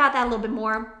chat about that a little bit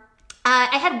more.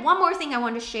 I had one more thing I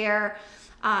wanted to share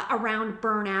around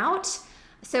burnout.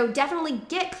 So definitely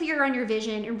get clear on your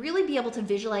vision and really be able to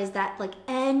visualize that like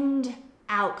end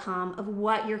outcome of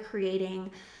what you're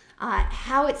creating,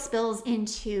 how it spills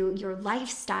into your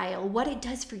lifestyle, what it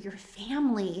does for your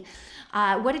family,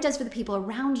 what it does for the people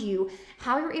around you,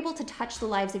 how you're able to touch the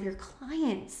lives of your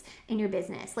clients in your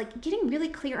business. Like getting really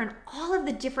clear on all of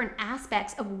the different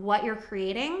aspects of what you're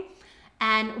creating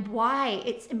and why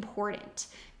it's important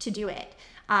to do it.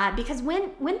 Because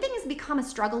when things become a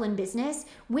struggle in business,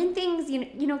 when things,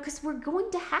 because we're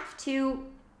going to have to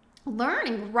learn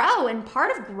and grow, and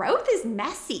part of growth is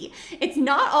messy. It's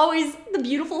not always the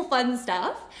beautiful, fun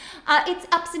stuff. It's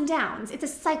ups and downs. It's a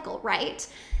cycle, right?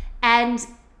 And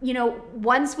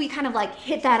once we kind of like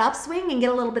hit that upswing and get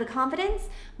a little bit of confidence,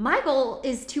 my goal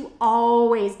is to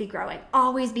always be growing,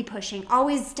 always be pushing,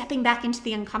 always stepping back into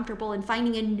the uncomfortable and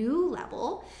finding a new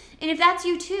level. And if that's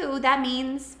you too, that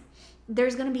means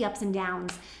there's going to be ups and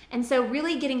downs. And so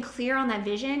really getting clear on that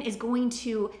vision is going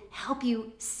to help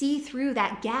you see through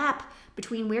that gap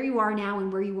between where you are now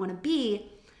and where you want to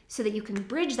be, so that you can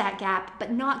bridge that gap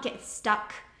but not get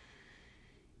stuck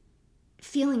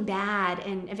feeling bad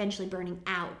and eventually burning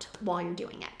out while you're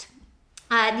doing it.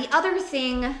 The other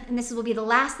thing, and this will be the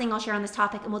last thing I'll share on this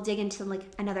topic, and we'll dig into like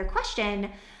another question,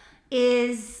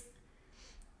 is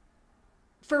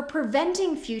for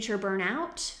preventing future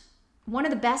burnout, one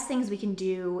of the best things we can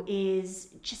do is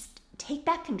just take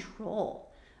back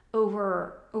control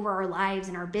over our lives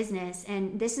and our business.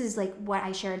 And this is like what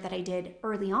I shared that I did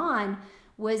early on,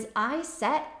 was I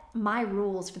set my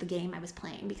rules for the game I was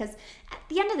playing. Because at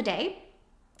the end of the day,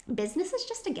 business is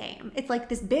just a game. It's like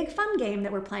this big fun game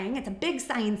that we're playing. It's a big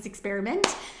science experiment.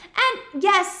 And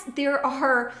yes, there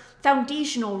are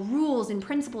foundational rules and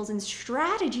principles and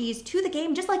strategies to the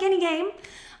game, just like any game.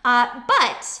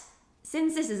 But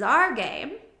since this is our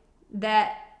game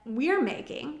that we're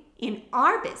making in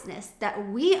our business that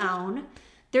we own,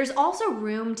 there's also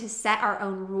room to set our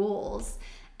own rules.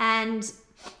 And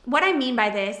what I mean by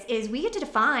this is we get to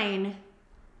define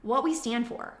what we stand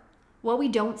for, what we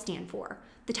don't stand for,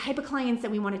 the type of clients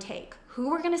that we want to take,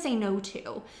 who we're going to say no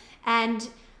to, and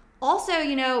also,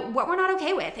 what we're not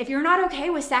okay with. If you're not okay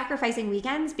with sacrificing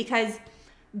weekends because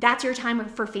that's your time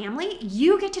for family,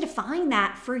 you get to define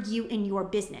that for you in your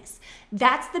business.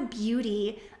 That's the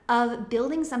beauty of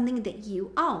building something that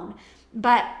you own.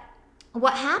 But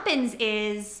what happens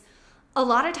is a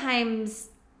lot of times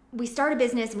we start a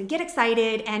business and we get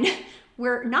excited and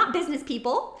we're not business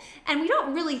people and we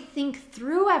don't really think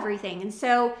through everything. And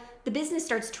so the business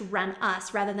starts to run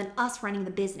us rather than us running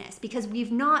the business, because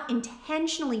we've not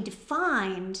intentionally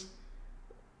defined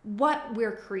what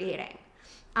we're creating.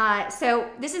 So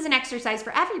this is an exercise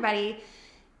for everybody.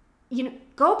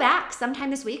 Go back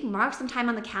sometime this week, mark some time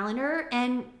on the calendar,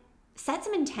 and set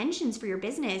some intentions for your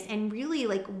business and really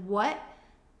like what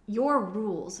your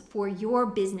rules for your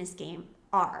business game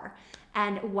are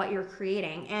and what you're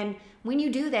creating. And when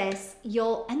you do this,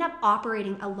 you'll end up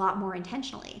operating a lot more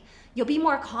intentionally. You'll be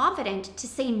more confident to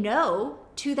say no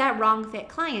to that wrong fit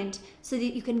client so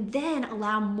that you can then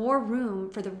allow more room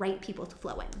for the right people to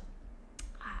flow in.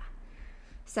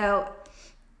 So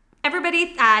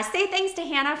Everybody say thanks to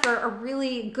Hannah for a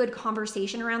really good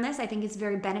conversation around this. I think it's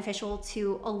very beneficial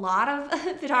to a lot of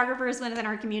photographers within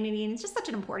our community, and it's just such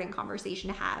an important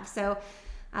conversation to have. So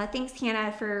thanks,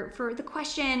 Hannah, for the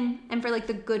question and for like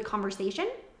the good conversation.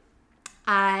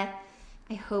 I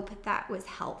hope that was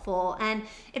helpful. And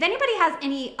if anybody has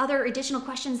any other additional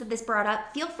questions that this brought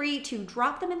up, feel free to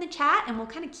drop them in the chat and we'll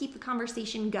kind of keep the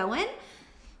conversation going.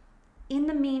 In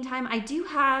the meantime, I do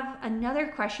have another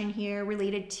question here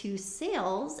related to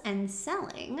sales and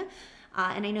selling.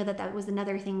 And I know that that was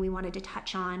another thing we wanted to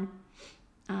touch on.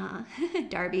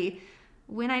 Darby,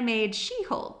 when I made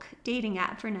She-Hulk dating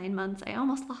app for 9 months, I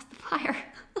almost lost the fire.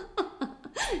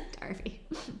 Darby.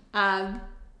 All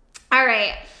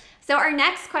right. So our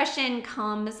next question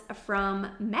comes from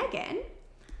Megan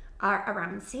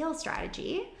around sales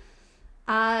strategy.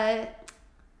 The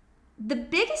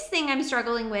biggest thing I'm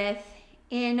struggling with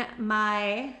in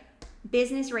my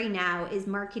business right now is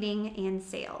marketing and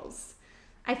sales.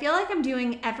 I feel like I'm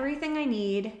doing everything I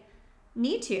need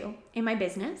to in my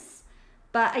business,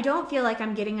 but I don't feel like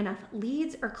I'm getting enough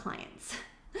leads or clients.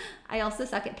 I also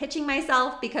suck at pitching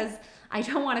myself because I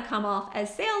don't want to come off as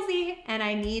salesy, and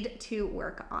I need to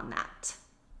work on that.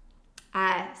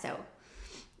 So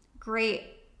great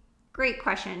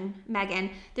question, Megan.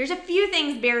 There's a few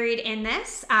things buried in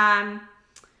this.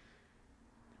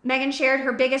 Megan shared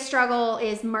her biggest struggle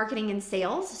is marketing and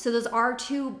sales. So those are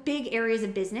two big areas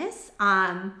of business.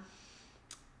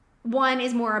 One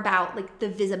is more about like the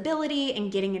visibility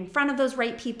and getting in front of those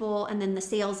right people. And then the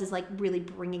sales is like really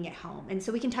bringing it home. And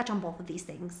so we can touch on both of these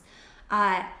things.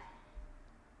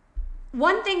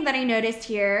 One thing that I noticed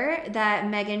here that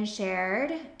Megan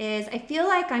shared is I feel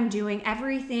like I'm doing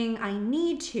everything I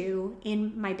need to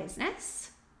in my business.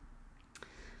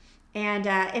 And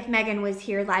if Megan was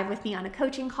here live with me on a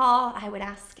coaching call, I would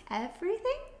ask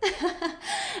everything.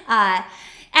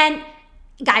 And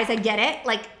guys, I get it.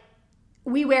 Like,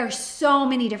 we wear so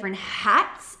many different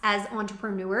hats as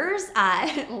entrepreneurs.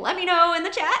 Let me know in the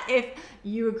chat if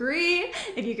you agree,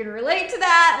 if you can relate to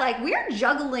that. Like, we're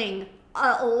juggling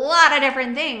a lot of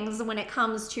different things when it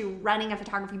comes to running a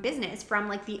photography business, from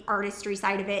like the artistry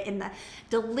side of it and the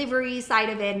delivery side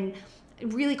of it, and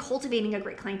really cultivating a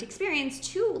great client experience,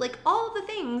 to like all the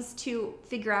things to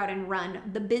figure out and run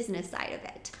the business side of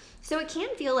it. So it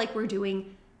can feel like we're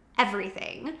doing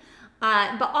everything.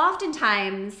 But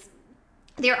oftentimes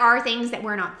there are things that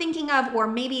we're not thinking of, or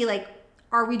maybe like,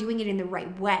 are we doing it in the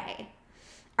right way?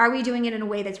 Are we doing it in a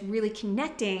way that's really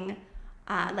connecting,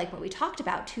 like what we talked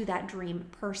about, to that dream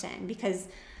person? Because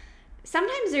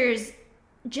sometimes there's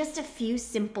just a few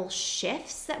simple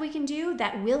shifts that we can do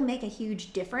that will make a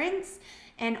huge difference.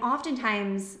 And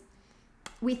oftentimes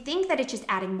we think that it's just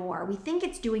adding more. We think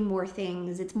it's doing more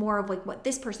things. It's more of like what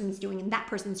this person's doing and that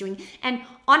person's doing. And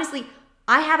honestly,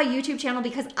 I have a YouTube channel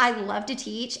because I love to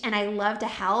teach and I love to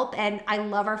help, and I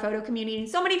love our photo community. And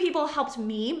so many people helped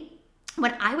me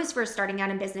when I was first starting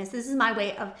out in business. This is my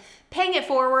way of paying it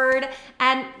forward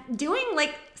and doing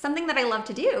like something that I love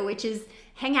to do, which is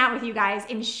hang out with you guys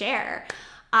and share.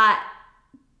 But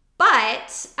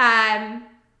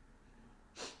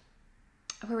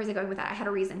where was I going with that? I had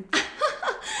a reason.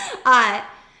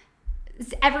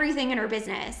 Everything in our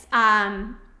business.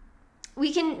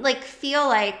 We can like feel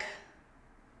like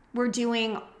we're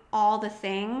doing all the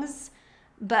things,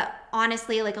 but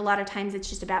honestly, like a lot of times it's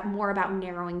just more about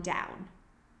narrowing down.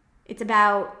 It's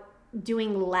about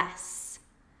doing less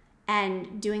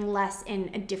and doing less in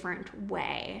a different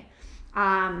way.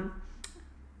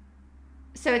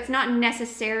 So it's not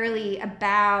necessarily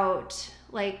about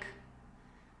like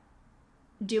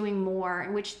doing more,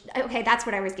 which, okay, that's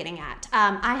what I was getting at.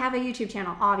 I have a YouTube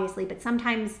channel, obviously, but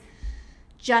sometimes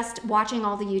just watching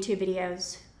all the YouTube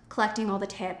videos, collecting all the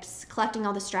tips, collecting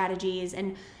all the strategies,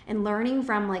 and learning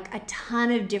from like a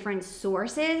ton of different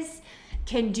sources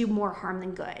can do more harm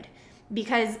than good,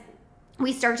 because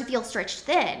we start to feel stretched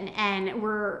thin and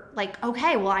we're like,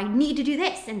 okay, well, I need to do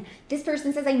this. And this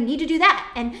person says I need to do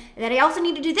that. And that I also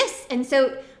need to do this. And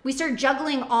so we start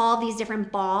juggling all these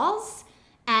different balls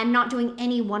and not doing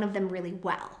any one of them really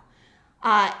well.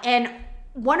 And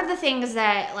one of the things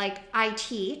that like I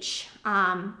teach,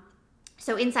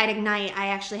 so inside Ignite, I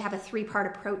actually have a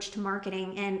 3-part approach to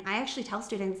marketing. And I actually tell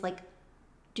students, like,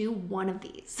 do one of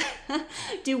these.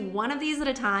 Do one of these at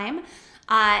a time.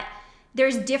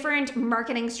 There's different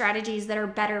marketing strategies that are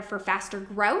better for faster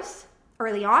growth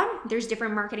early on. There's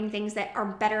different marketing things that are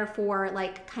better for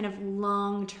like kind of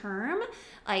long term,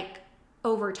 like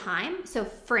over time. So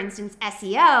for instance,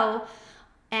 SEO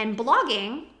and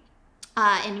blogging,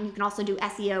 and you can also do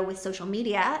SEO with social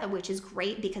media, which is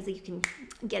great because you can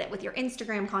get it with your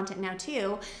Instagram content now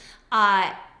too.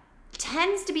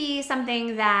 tends to be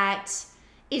something that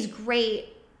is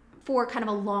great for kind of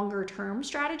a longer term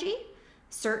strategy,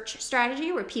 search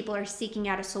strategy, where people are seeking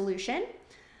out a solution.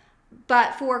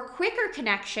 But for quicker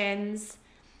connections,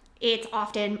 it's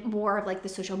often more of like the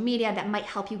social media that might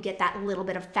help you get that little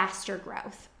bit of faster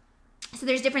growth. So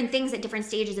there's different things at different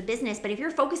stages of business, but if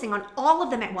you're focusing on all of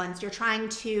them at once, you're trying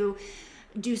to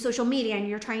do social media and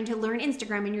you're trying to learn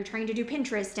Instagram and you're trying to do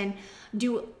Pinterest and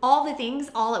do all the things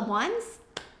all at once,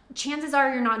 chances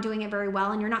are you're not doing it very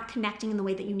well and you're not connecting in the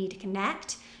way that you need to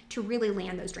connect to really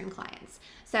land those dream clients.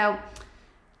 So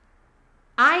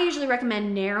I usually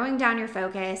recommend narrowing down your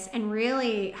focus and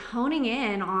really honing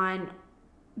in on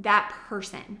that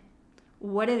person.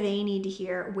 What do they need to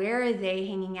hear? Where are they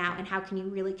hanging out? And how can you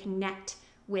really connect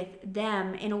with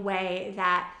them in a way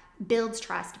that builds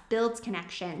trust, builds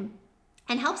connection,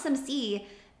 and helps them see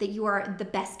that you are the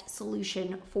best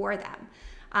solution for them?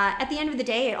 At the end of the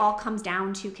day, it all comes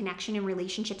down to connection and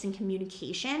relationships and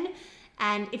communication.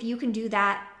 And if you can do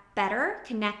that better,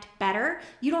 connect better,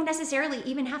 you don't necessarily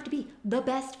even have to be the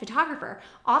best photographer.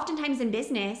 Oftentimes in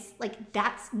business, like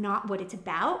that's not what it's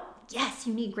about. Yes,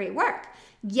 you need great work.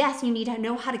 Yes, you need to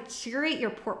know how to curate your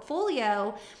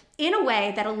portfolio in a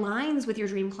way that aligns with your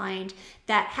dream client,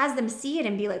 that has them see it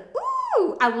and be like,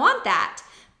 ooh, I want that.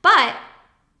 But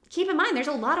keep in mind, there's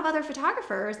a lot of other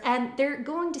photographers and they're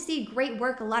going to see great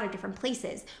work a lot of different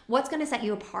places. What's going to set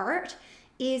you apart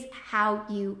is how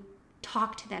you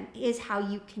talk to them, is how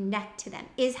you connect to them,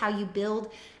 is how you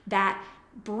build that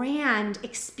brand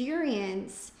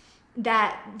experience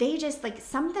that they just like,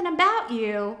 something about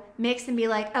you makes them be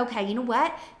like, okay, you know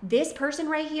what? This person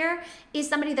right here is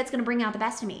somebody that's going to bring out the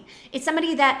best in me. It's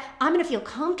somebody that I'm going to feel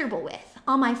comfortable with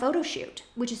on my photo shoot,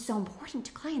 which is so important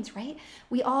to clients, right?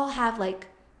 We all have like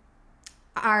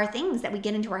are things that we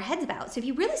get into our heads about. So if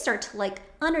you really start to like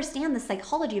understand the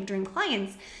psychology of dream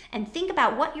clients and think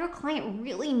about what your client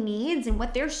really needs and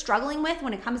what they're struggling with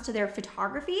when it comes to their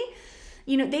photography,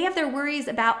 you know, they have their worries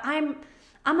about, I'm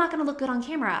not going to look good on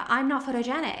camera. I'm not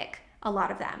photogenic, a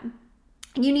lot of them.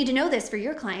 And you need to know this for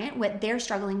your client, what they're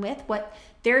struggling with, what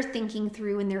they're thinking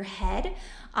through in their head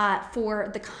for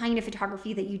the kind of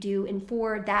photography that you do and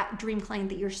for that dream client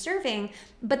that you're serving.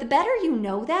 But the better you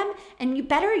know them and you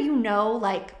better you know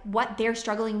like what they're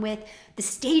struggling with, the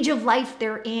stage of life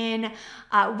they're in,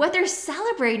 what they're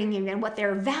celebrating even, what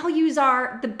their values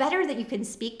are, the better that you can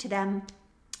speak to them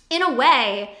in a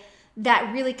way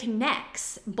that really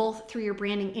connects both through your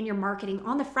branding and your marketing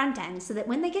on the front end, so that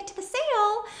when they get to the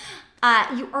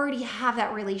sale, you already have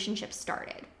that relationship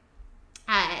started.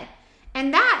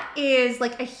 And that is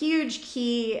like a huge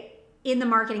key in the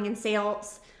marketing and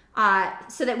sales,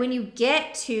 so that when you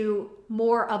get to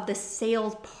more of the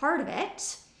sales part of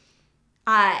it,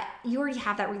 you already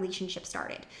have that relationship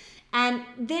started. And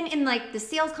then in like the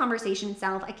sales conversation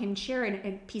itself, I can share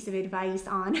a piece of advice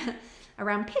on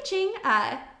around pitching.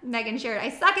 Megan shared, I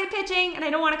suck at pitching and I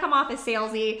don't want to come off as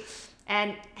salesy.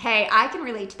 And hey, I can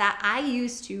relate to that. I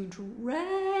used to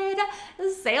dread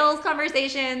sales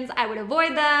conversations. I would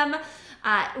avoid them.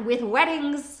 With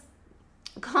weddings,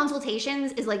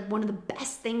 consultations is like one of the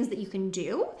best things that you can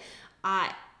do.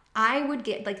 I would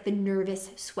get like the nervous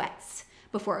sweats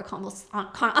before a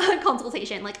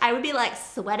consultation. Like I would be like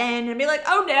sweating and be like,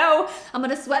 oh no, I'm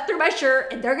gonna sweat through my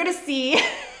shirt and they're gonna see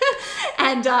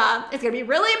and it's gonna be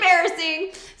really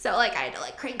embarrassing. So like I had to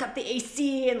like crank up the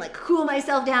AC and like cool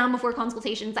myself down before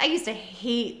consultations. I used to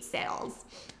hate sales.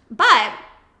 But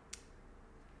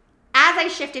as I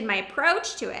shifted my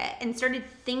approach to it and started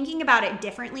thinking about it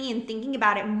differently and thinking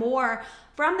about it more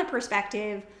from the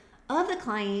perspective of the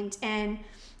client and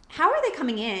how are they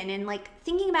coming in, and like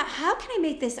thinking about how can I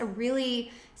make this a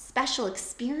really special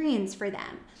experience for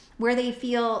them where they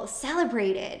feel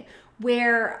celebrated,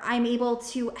 where I'm able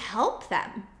to help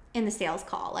them in the sales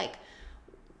call. Like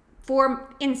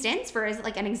for instance, for as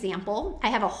like an example, I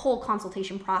have a whole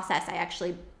consultation process I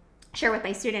actually share with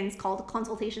my students called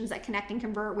Consultations That Connect and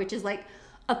Convert, which is like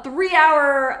a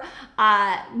 3-hour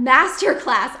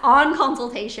masterclass on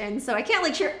consultation. So I can't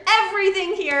like share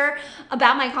everything here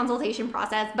about my consultation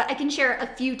process, but I can share a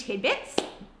few tidbits.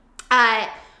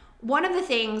 One of the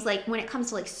things like when it comes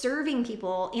to like serving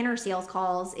people in our sales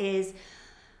calls is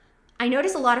I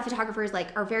notice a lot of photographers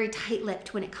like are very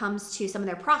tight-lipped when it comes to some of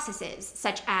their processes,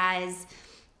 such as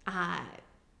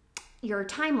your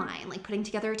timeline, like putting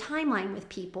together a timeline with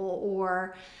people,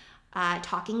 or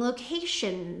talking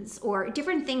locations, or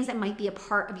different things that might be a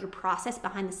part of your process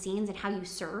behind the scenes and how you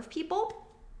serve people.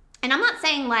 And I'm not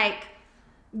saying like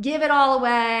give it all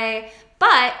away,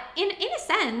 but in a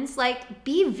sense, like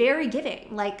be very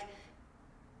giving, like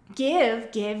give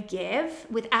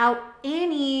without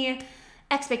any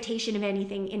expectation of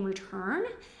anything in return.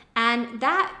 And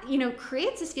that,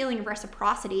 creates this feeling of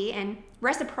reciprocity. And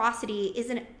reciprocity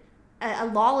is a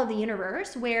law of the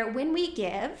universe where when we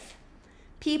give,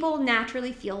 people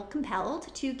naturally feel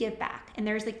compelled to give back. And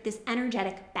there's like this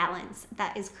energetic balance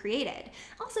that is created.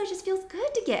 Also, it just feels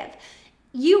good to give.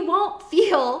 You won't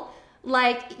feel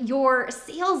like you're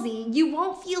salesy. You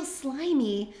won't feel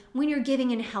slimy when you're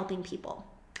giving and helping people.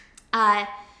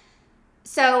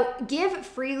 So give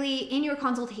freely in your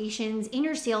consultations, in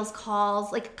your sales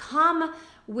calls, like come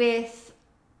with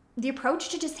the approach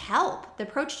to just help, the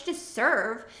approach to just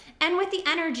serve, and with the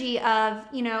energy of,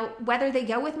 whether they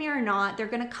go with me or not, they're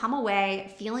going to come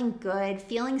away feeling good,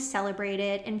 feeling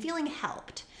celebrated, and feeling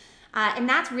helped. And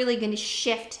that's really going to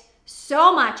shift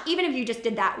so much, even if you just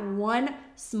did that one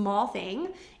small thing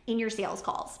in your sales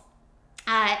calls.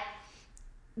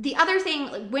 The other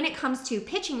thing when it comes to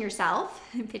pitching yourself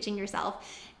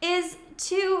is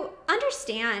to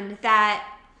understand that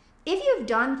if you've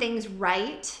done things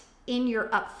right in your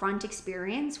upfront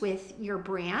experience with your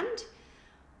brand,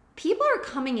 people are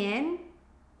coming in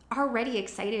already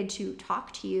excited to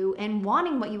talk to you and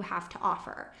wanting what you have to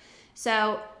offer.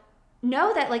 So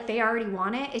know that like they already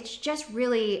want it. It's just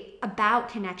really about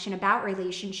connection, about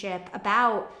relationship,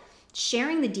 about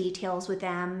sharing the details with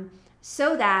them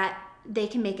so that they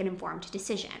can make an informed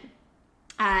decision.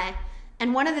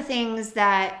 And one of the things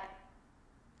that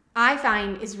I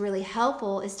find is really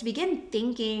helpful is to begin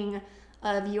thinking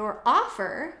of your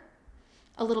offer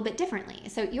a little bit differently.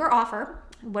 So your offer,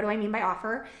 what do I mean by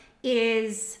offer,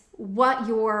 is what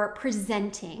you're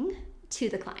presenting to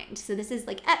the client. So this is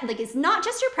like it's not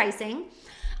just your pricing.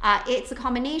 It's a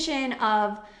combination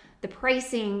of the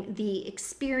pricing, the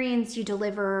experience you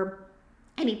deliver,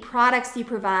 any products you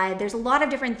provide. There's a lot of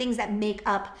different things that make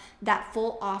up that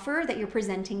full offer that you're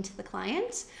presenting to the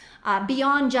client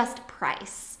beyond just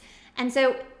price. And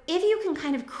so if you can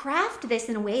kind of craft this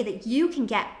in a way that you can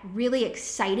get really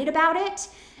excited about it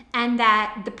and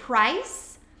that the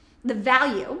price, the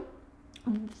value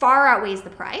far outweighs the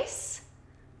price,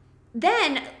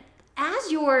 then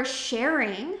as you're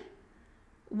sharing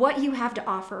what you have to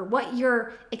offer, what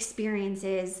your experience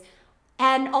is,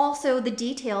 and also the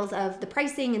details of the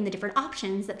pricing and the different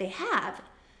options that they have,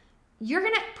 you're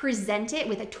gonna present it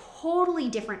with a totally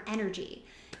different energy.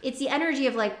 It's the energy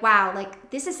of like, wow, like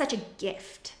this is such a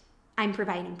gift I'm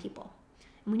providing people.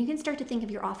 And when you can start to think of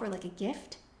your offer like a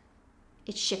gift,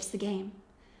 it shifts the game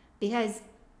because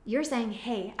you're saying,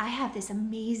 hey, I have this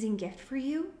amazing gift for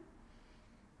you.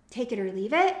 Take it or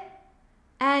leave it.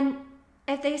 And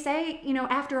if they say,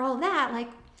 after all that, like,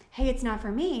 hey, it's not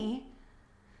for me,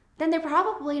 then they're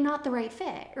probably not the right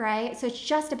fit, right? So it's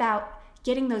just about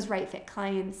getting those right fit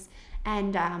clients.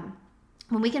 And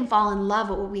when we can fall in love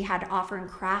with what we had to offer and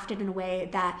craft it in a way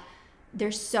that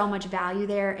there's so much value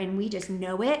there and we just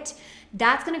know it,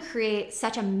 that's going to create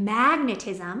such a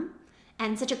magnetism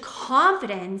and such a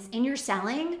confidence in your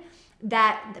selling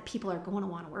that the people are going to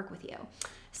want to work with you.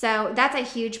 So that's a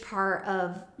huge part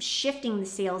of shifting the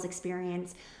sales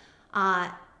experience.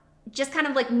 Just kind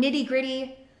of like nitty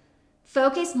gritty,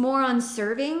 focus more on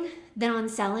serving than on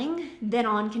selling, than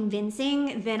on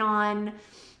convincing, than on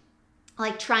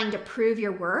like trying to prove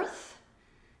your worth.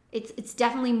 It's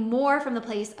definitely more from the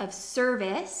place of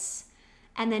service.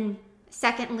 And then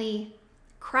secondly,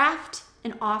 craft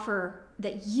an offer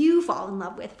that you fall in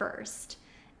love with first.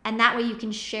 And that way you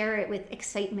can share it with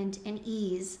excitement and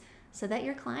ease so that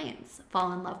your clients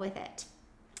fall in love with it.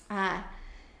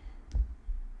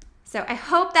 So I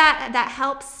hope that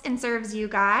helps and serves you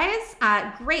guys.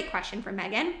 Great question from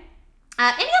Megan.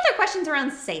 Any other questions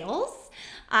around sales?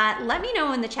 Let me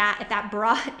know in the chat if that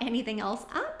brought anything else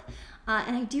up.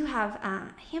 And I do have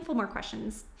a handful more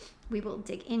questions we will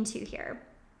dig into here.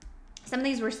 Some of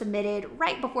these were submitted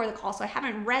right before the call, so I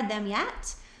haven't read them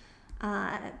yet.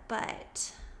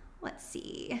 But let's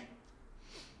see.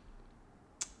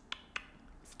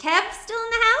 Is Kev still in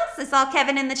the house? I saw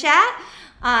Kevin in the chat.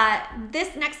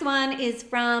 This next one is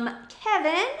from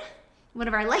Kevin, one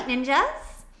of our light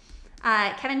ninjas.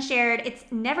 Kevin shared, it's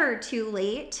never too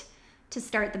late to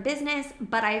start the business,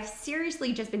 but I've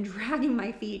seriously just been dragging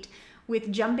my feet with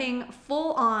jumping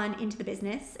full on into the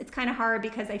business. It's kind of hard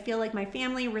because I feel like my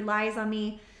family relies on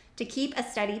me to keep a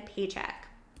steady paycheck.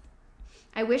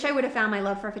 I wish I would have found my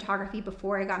love for photography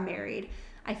before I got married.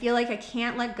 I feel like I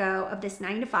can't let go of this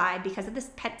 9-to-5 because of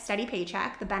this steady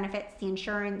paycheck, the benefits, the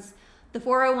insurance, the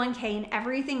 401k, and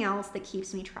everything else that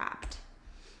keeps me trapped.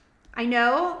 I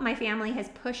know my family has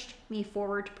pushed me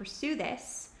forward to pursue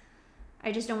this.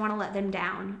 I just don't want to let them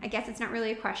down. I guess it's not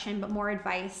really a question, but more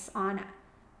advice on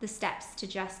the steps to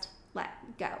just let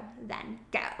go, then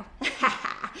go?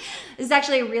 This is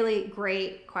actually a really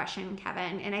great question,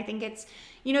 Kevin. And I think it's,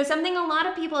 something a lot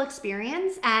of people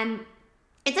experience, and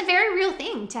it's a very real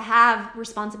thing to have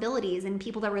responsibilities and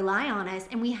people that rely on us.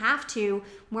 And we have to,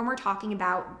 when we're talking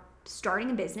about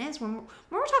starting a business, when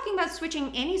we're talking about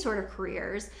switching any sort of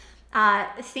careers,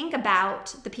 think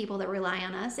about the people that rely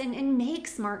on us and make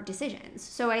smart decisions.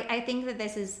 So I think that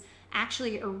this is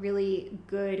actually a really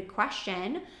good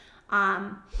question.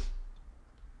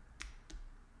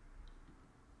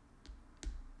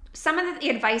 Some of the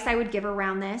advice I would give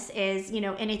around this is,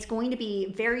 and it's going to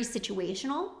be very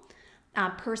situational,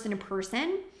 person to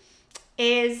person,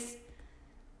 is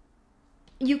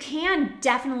you can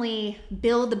definitely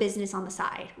build the business on the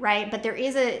side, right? But there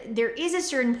is a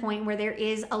certain point where there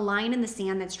is a line in the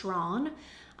sand that's drawn.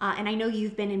 And I know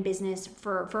you've been in business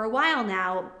for a while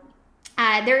now.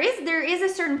 There is a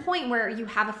certain point where you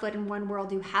have a foot in one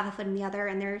world, you have a foot in the other.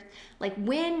 And there's like,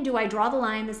 when do I draw the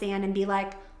line in the sand and be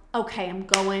like, okay,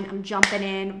 I'm jumping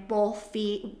in, both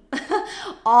feet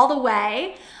all the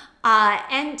way,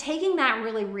 and taking that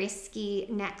really risky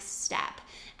next step.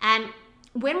 And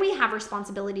when we have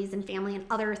responsibilities and family and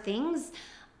other things,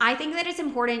 I think that it's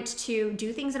important to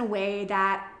do things in a way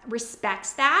that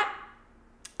respects that,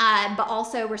 but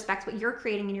also respects what you're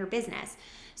creating in your business.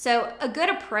 So a good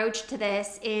approach to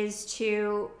this is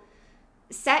to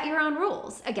set your own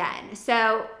rules again.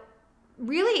 So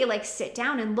really like sit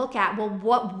down and look at, well,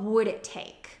 what would it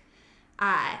take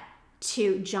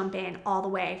to jump in all the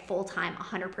way full-time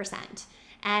 100%?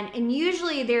 And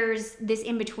usually there's this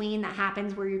in-between that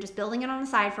happens where you're just building it on the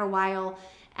side for a while.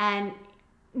 And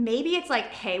maybe it's like,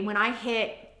 hey, when I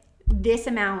hit this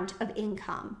amount of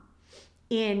income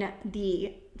in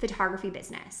the photography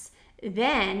business,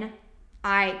 then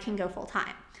I can go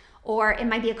full-time. Or it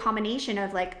might be a combination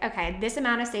of like, okay, this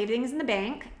amount of savings in the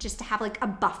bank just to have like a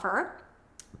buffer,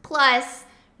 plus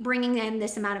bringing in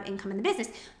this amount of income in the business.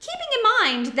 Keeping in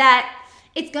mind that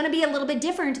it's going to be a little bit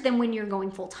different than when you're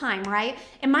going full time, right?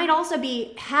 It might also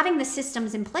be having the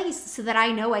systems in place so that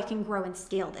I know I can grow and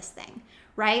scale this thing,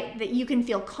 right? That you can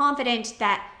feel confident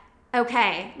that,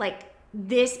 okay, like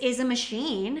this is a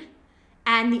machine,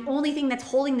 and the only thing that's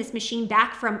holding this machine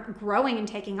back from growing and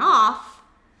taking off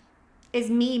is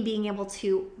me being able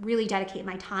to really dedicate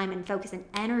my time and focus and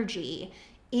energy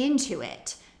into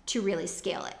it to really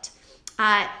scale it.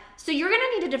 So you're going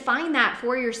to need to define that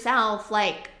for yourself,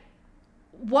 like,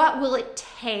 what will it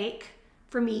take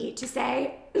for me to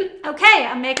say, okay,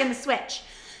 I'm making the switch?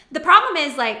 The problem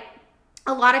is like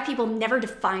a lot of people never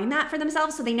define that for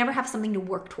themselves, so they never have something to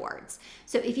work towards.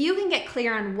 So if you can get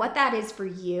clear on what that is for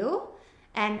you,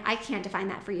 and I can't define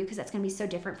that for you because that's going to be so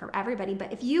different for everybody,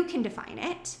 but if you can define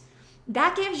it,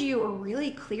 that gives you a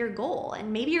really clear goal.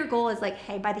 And maybe your goal is like,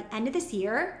 hey, by the end of this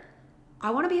year,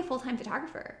 I want to be a full-time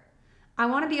photographer. I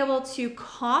want to be able to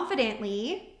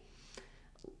confidently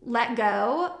let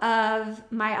go of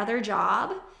my other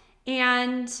job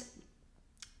and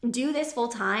do this full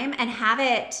time and have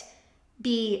it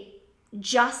be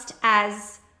just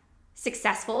as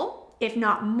successful, if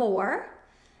not more,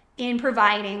 in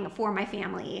providing for my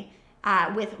family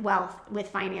with wealth, with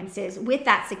finances, with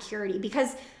that security.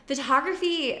 Because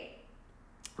photography,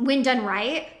 when done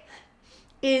right,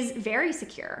 is very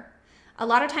secure. A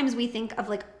lot of times we think of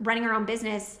like running our own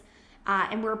business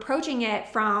and we're approaching it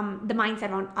from the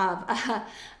mindset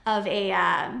of a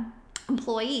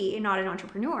employee, not an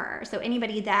entrepreneur. So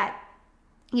anybody that,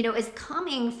 is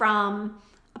coming from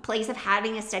a place of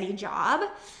having a steady job,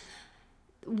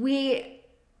 we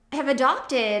have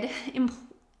adopted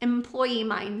employee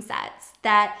mindsets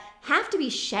that have to be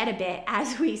shed a bit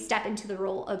as we step into the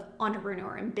role of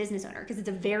entrepreneur and business owner, because it's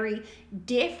a very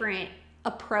different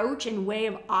approach and way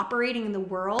of operating in the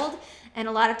world. And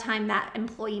a lot of time that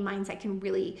employee mindset can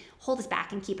really hold us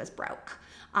back and keep us broke.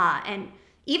 And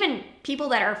even people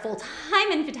that are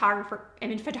full-time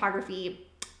in photography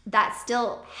that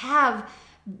still have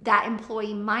that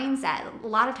employee mindset, a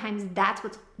lot of times that's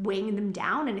what's weighing them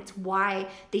down, and it's why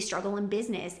they struggle in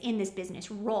business, in this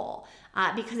business role,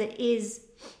 because it is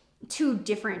two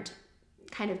different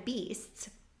kind of beasts.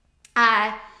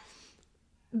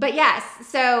 But yes,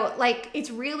 so like it's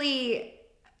really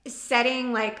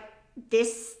setting like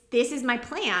this is my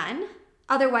plan.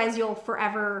 Otherwise you'll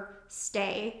forever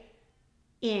stay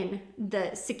in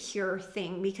the secure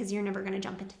thing because you're never going to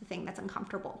jump into the thing that's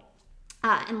uncomfortable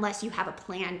unless you have a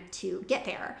plan to get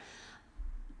there.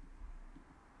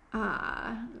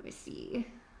 Let me see.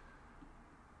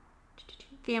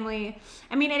 Family.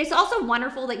 I mean, it is also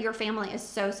wonderful that your family is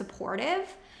so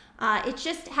supportive. It's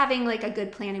just having like a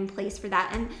good plan in place for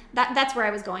that. And that's where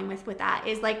I was going with that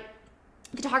is like,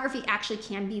 photography actually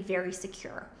can be very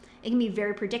secure. It can be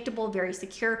very predictable, very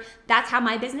secure. That's how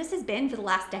my business has been for the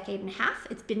last decade and a half.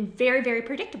 It's been very, very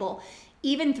predictable,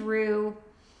 even through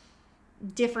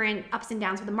different ups and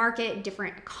downs with the market,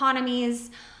 different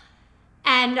economies.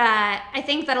 And I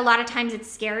think that a lot of times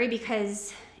it's scary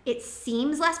because it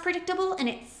seems less predictable and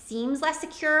it seems less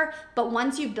secure, but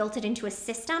once you've built it into a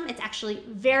system, it's actually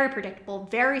very predictable,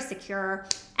 very secure,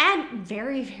 and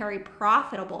very, very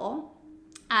profitable.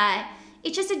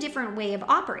 It's just a different way of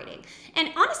operating. And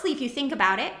honestly, if you think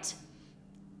about it,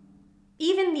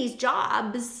 even these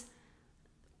jobs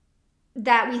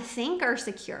that we think are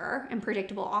secure and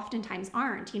predictable oftentimes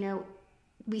aren't.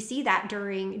 We see that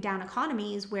during down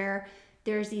economies where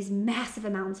there's these massive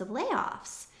amounts of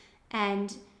layoffs.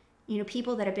 And,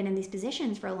 people that have been in these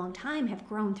positions for a long time have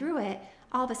grown through it,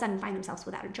 all of a sudden find themselves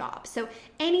without a job. So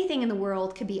anything in the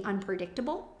world could be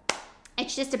unpredictable.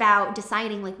 It's just about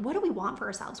deciding, what do we want for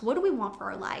ourselves? What do we want for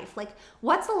our life?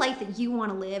 What's the life that you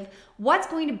want to live? What's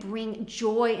going to bring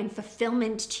joy and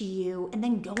fulfillment to you? And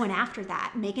then going after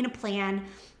that, making a plan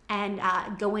and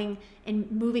going and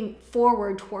moving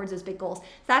forward towards those big goals.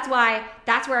 That's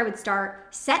where I would start.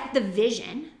 Set the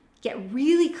vision. Get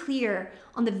really clear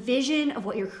on the vision of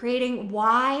what you're creating,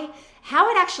 why, how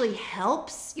it actually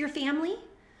helps your family,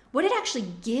 what it actually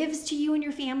gives to you and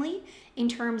your family in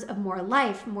terms of more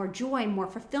life, more joy, more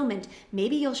fulfillment.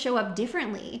 Maybe you'll show up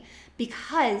differently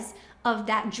because of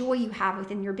that joy you have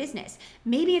within your business.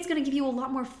 Maybe it's going to give you a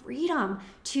lot more freedom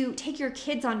to take your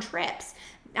kids on trips,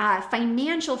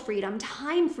 financial freedom,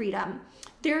 time freedom.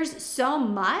 There's so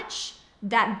much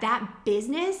that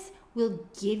business will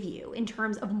give you in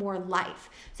terms of more life.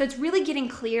 So it's really getting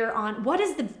clear on what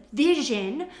is the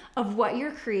vision of what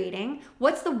you're creating,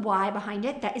 what's the why behind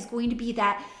it that is going to be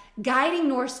that guiding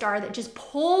North Star that just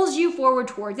pulls you forward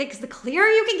towards it. Because the clearer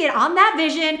you can get on that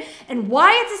vision and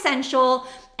why it's essential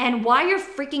and why you're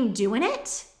freaking doing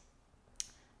it,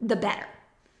 the better.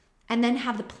 And then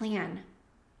have the plan,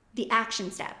 the action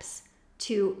steps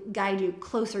to guide you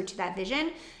closer to that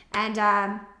vision, and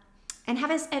have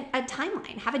a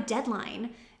timeline, have a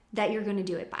deadline that you're going to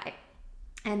do it by.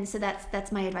 And so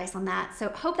that's my advice on that. So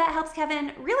hope that helps,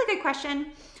 Kevin. Really good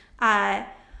question. And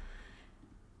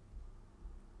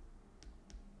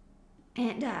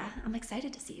I'm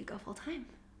excited to see you go full time.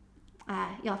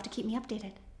 You'll have to keep me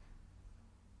updated.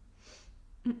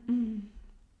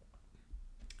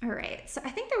 All right. So I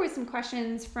think there was some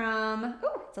questions from,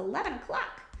 it's 11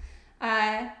 o'clock.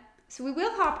 So we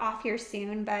will hop off here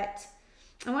soon, but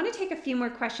I want to take a few more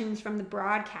questions from the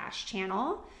broadcast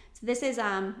channel. So this is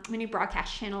my new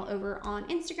broadcast channel over on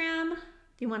Instagram.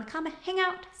 If you want to come hang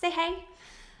out, say hey.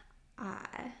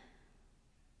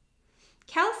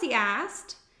 Kelsey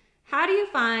asked, how do you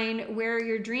find where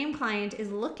your dream client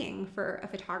is looking for a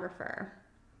photographer?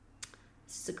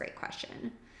 This is a great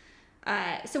question.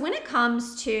 So when it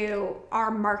comes to our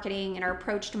marketing and our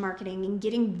approach to marketing and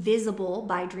getting visible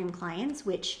by dream clients,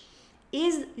 which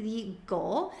is the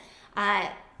goal,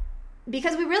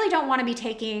 because we really don't want to be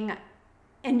taking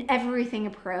an everything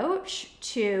approach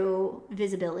to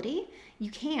visibility. You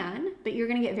can, but you're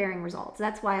going to get varying results.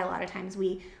 That's why a lot of times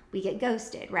we get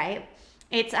ghosted, right?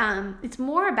 It's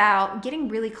more about getting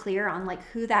really clear on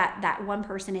who that one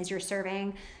person is you're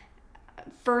serving.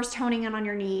 First honing in on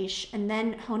your niche, and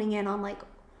then honing in on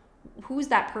who's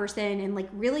that person, and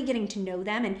really getting to know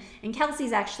them. And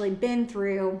Kelsey's actually been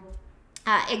through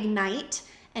Ignite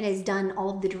and has done all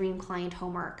of the dream client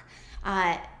homework.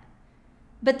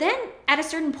 But then at a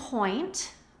certain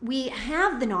point, we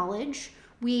have the knowledge,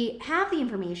 we have the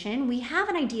information, we have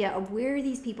an idea of where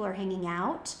these people are hanging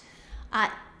out.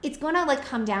 It's going to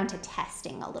come down to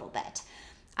testing a little bit.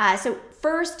 So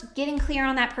first, getting clear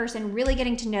on that person, really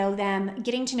getting to know them,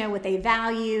 getting to know what they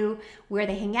value, where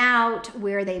they hang out,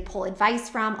 where they pull advice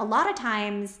from. A lot of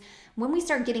times when we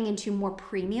start getting into more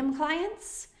premium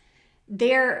clients,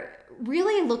 they're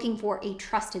really looking for a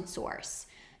trusted source.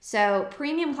 So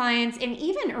premium clients, and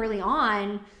even early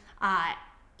on,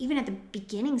 even at the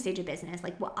beginning stage of business,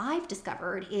 what I've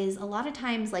discovered is a lot of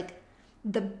times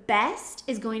the best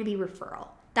is going to be referral.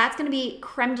 That's going to be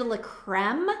creme de la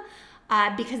creme,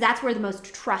 because that's where the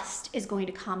most trust is going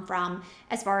to come from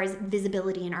as far as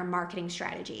visibility in our marketing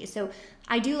strategy. So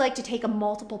I do like to take a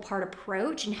multiple part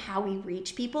approach in how we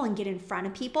reach people and get in front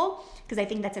of people, because I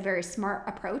think that's a very smart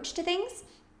approach to things.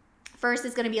 First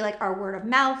is going to be our word of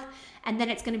mouth, and then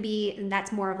it's going to be, and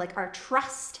that's more of our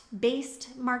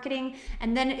trust-based marketing,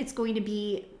 and then it's going to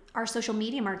be our social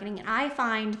media marketing. And I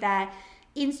find that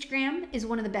Instagram is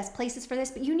one of the best places for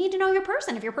this, but you need to know your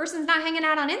person. If your person's not hanging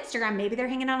out on Instagram, maybe they're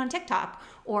hanging out on TikTok,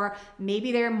 or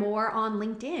maybe they're more on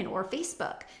LinkedIn or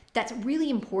Facebook. That's really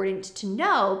important to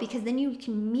know, because then you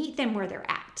can meet them where they're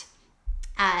at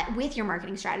with your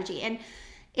marketing strategy. And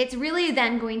it's really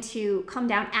then going to come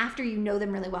down, after you know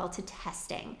them really well, to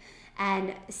testing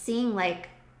and seeing like,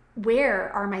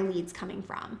 where are my leads coming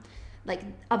from, like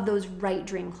of those right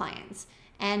dream clients.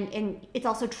 And it's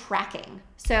also tracking.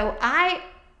 So I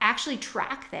actually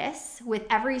track this with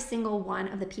every single one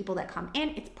of the people that come in.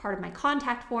 It's part of my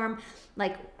contact form.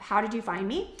 Like, how did you find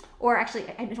me? Or actually,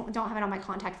 I don't have it on my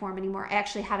contact form anymore. I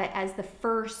actually have it as the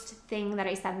first thing that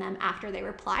I send them after they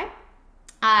reply.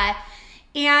 Yeah,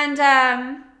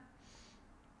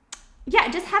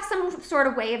 just have some sort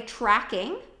of way of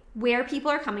tracking where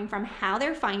people are coming from, how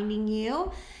they're finding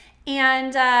you,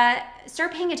 and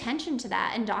start paying attention to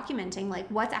that and documenting like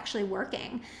what's actually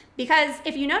working. Because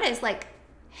if you notice, like,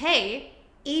 hey,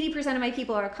 80% of my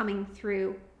people are coming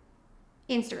through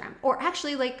Instagram, or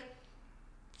actually like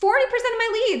 40% of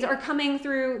my leads are coming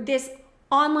through this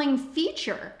online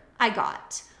feature I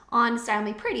got on Style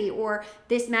Me Pretty, or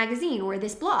this magazine, or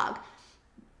this blog,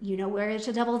 you know where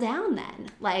to double down then.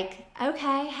 Like,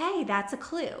 okay, hey, that's a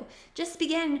clue. Just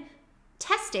begin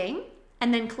testing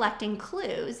and then collecting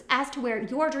clues as to where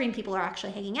your dream people are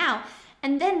actually hanging out.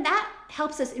 And then that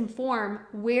helps us inform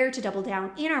where to double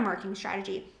down in our marketing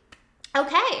strategy.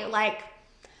 Okay, like,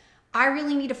 I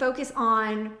really need to focus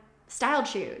on style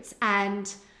shoots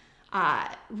and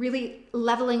really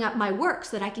leveling up my work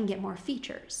so that I can get more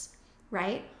features,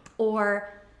 right?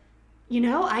 Or, you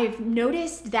know, I've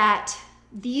noticed that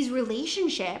these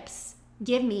relationships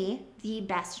give me the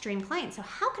best dream clients. So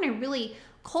how can I really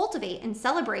cultivate and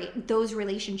celebrate those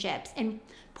relationships and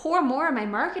pour more of my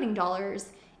marketing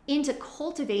dollars into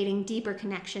cultivating deeper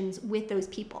connections with those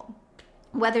people,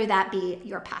 whether that be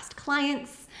your past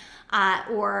clients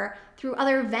or through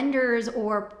other vendors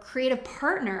or creative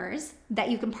partners that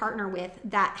you can partner with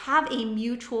that have a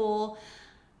mutual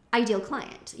ideal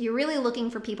client. You're really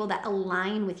looking for people that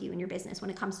align with you in your business when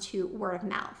it comes to word of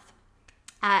mouth.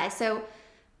 So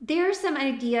there's some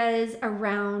ideas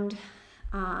around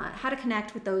how to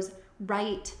connect with those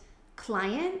right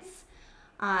clients.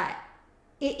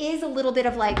 It is a little bit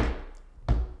of like,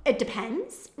 it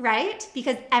depends, right?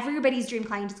 Because everybody's dream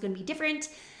client is going to be different.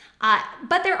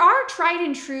 But there are tried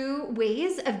and true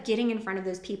ways of getting in front of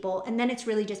those people. And then it's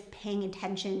really just paying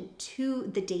attention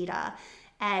to the data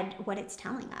and what it's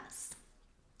telling us.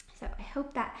 So I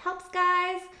hope that helps,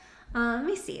 guys. Let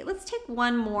me see. Let's take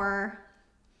one more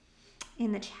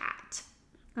in the chat.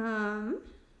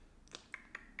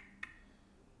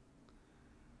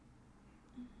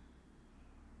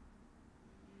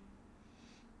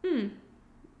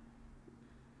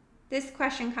 This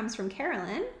question comes from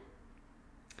Carolyn.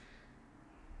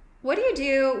 What do you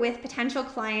do with potential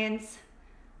clients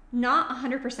not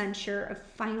 100% sure of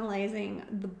finalizing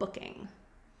the booking?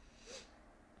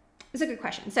 It's a good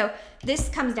question. So this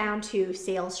comes down to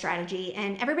sales strategy,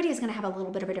 and everybody is going to have a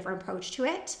little bit of a different approach to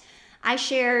it. I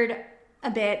shared a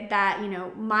bit that, you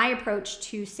know, my approach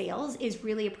to sales is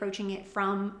really approaching it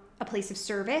from a place of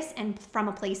service and from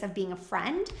a place of being a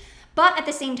friend. But at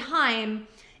the same time,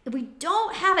 if we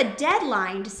don't have a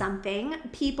deadline to something,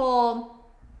 people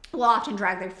will often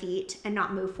drag their feet and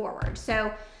not move forward.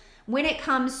 So when it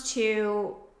comes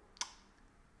to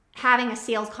having a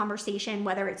sales conversation,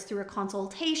 whether it's through a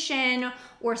consultation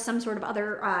or some sort of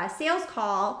other sales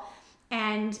call,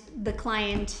 and the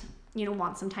client, you know,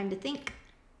 wants some time to think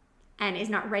and is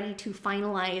not ready to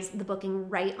finalize the booking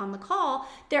right on the call,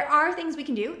 there are things we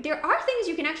can do. There are things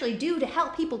you can actually do to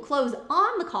help people close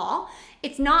on the call.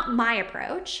 It's not my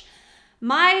approach.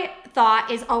 My thought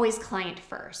is always client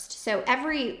first. So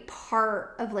every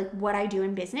part of like what I do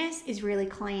in business is really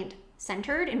client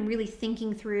centered and really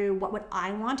thinking through what would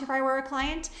I want if I were a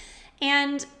client.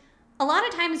 And a lot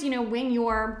of times, you know, when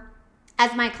you're,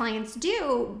 as my clients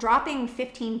do, dropping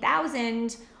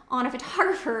 $15,000 on a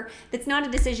photographer, that's not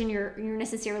a decision you're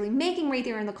necessarily making right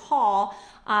there in the call.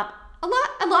 A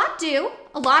lot do.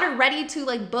 A lot are ready to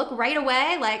like book right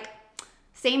away, like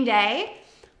same day.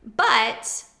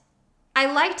 But I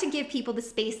like to give people the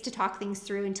space to talk things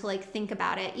through and to like think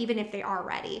about it, even if they are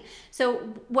ready. So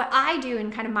what I do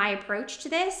and kind of my approach to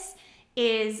this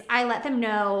is I let them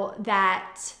know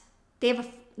that they have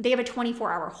a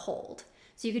 24-hour hold.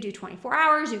 So you could do 24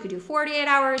 hours, you could do 48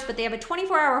 hours, but they have a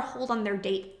 24-hour hold on their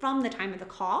date from the time of the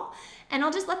call. And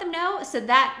I'll just let them know so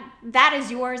that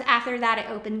is yours. After that, it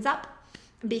opens up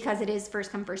because it is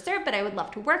first come, first serve, but I would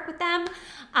love to work with them.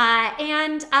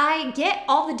 And I get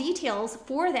all the details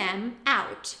for them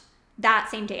out that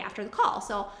same day after the call.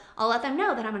 So I'll let them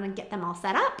know that I'm gonna get them all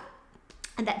set up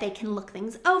and that they can look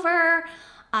things over.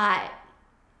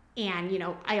 And,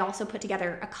 I also put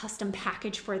together a custom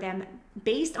package for them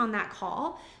based on that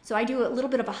call. So I do a little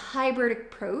bit of a hybrid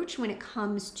approach when it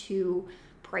comes to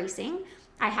pricing.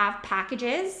 I have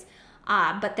packages,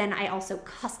 but then I also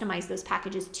customize those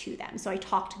packages to them. So I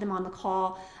talk to them on the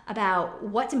call about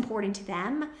what's important to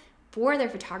them for their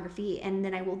photography, and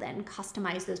then I will then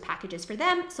customize those packages for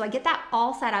them. So I get that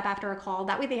all set up after a call.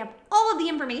 That way they have all of the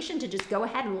information to just go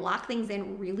ahead and lock things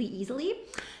in really easily.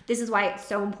 This is why it's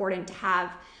so important to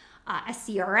have a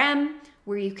CRM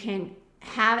where you can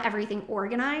have everything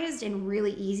organized and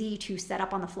really easy to set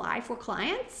up on the fly for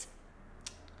clients.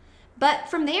 But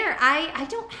from there, I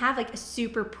don't have like a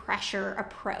super pressure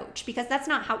approach, because that's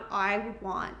not how I would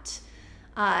want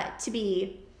to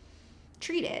be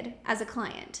treated as a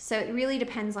client. So it really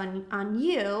depends on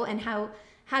you and how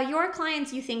your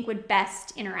clients you think would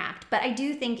best interact. But I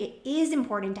do think it is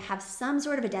important to have some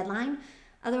sort of a deadline.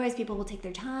 Otherwise, people will take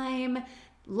their time.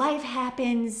 Life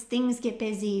happens, things get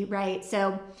busy, right?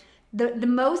 So the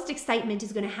most excitement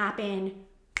is going to happen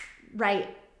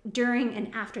right during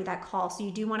and after that call. So you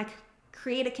do want to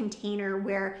create a container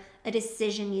where a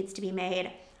decision needs to be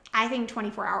made. I think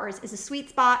 24 hours is a sweet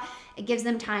spot. It gives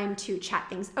them time to chat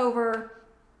things over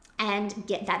and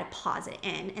get that deposit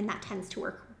in, and that tends to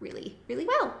work really, really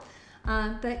well.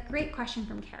 But great question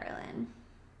from Carolyn.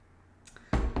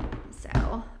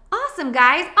 So awesome,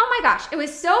 guys. Oh my gosh, it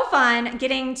was so fun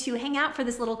getting to hang out for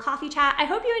this little coffee chat. I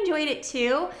hope you enjoyed it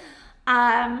too.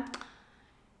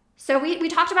 So we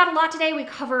talked about a lot today. We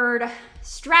covered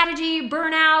strategy,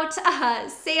 burnout,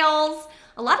 sales,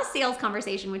 a lot of sales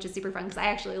conversation, which is super fun because I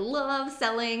actually love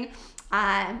selling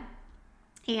and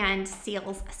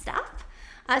sales stuff.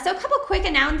 So a couple quick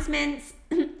announcements.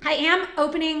 I am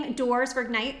opening doors for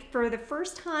Ignite for the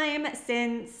first time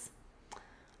since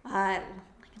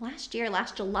last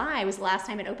July was the last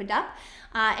time it opened up.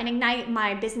 And Ignite,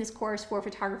 my business course for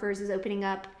photographers, is opening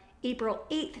up April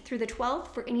 8th through the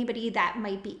 12th for anybody that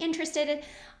might be interested.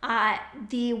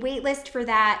 The waitlist for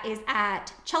that is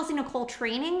at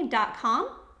chelseanicoletraining.com.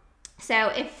 So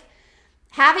if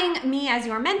having me as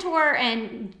your mentor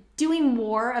and doing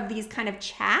more of these kind of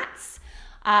chats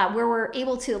where we're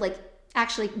able to like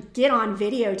actually get on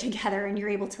video together and you're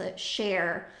able to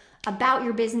share about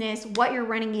your business, what you're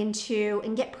running into,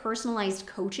 and get personalized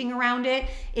coaching around it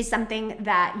is something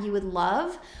that you would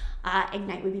love.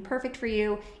 Ignite would be perfect for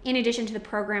you. In addition to the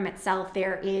program itself,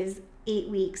 there is 8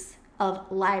 weeks of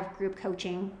live group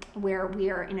coaching where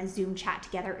we are in a Zoom chat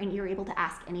together and you're able to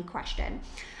ask any question.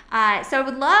 So I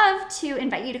would love to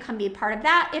invite you to come be a part of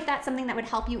that if that's something that would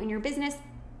help you in your business.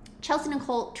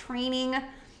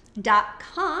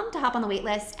 chelseanicoletraining.com to hop on the wait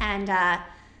list, and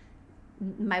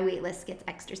my wait list gets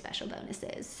extra special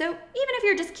bonuses. So even if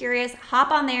you're just curious,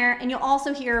 hop on there, and you'll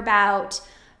also hear about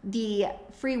the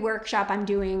free workshop I'm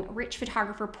doing, Rich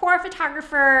Photographer, Poor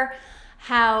Photographer,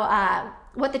 how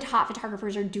what the top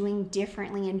photographers are doing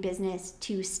differently in business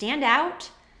to stand out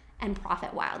and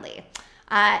profit wildly.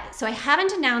 So I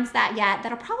haven't announced that yet.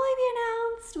 That'll probably be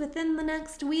announced within the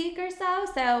next week or so.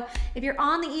 So if you're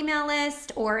on the email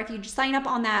list or if you sign up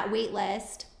on that wait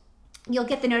list, you'll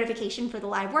get the notification for the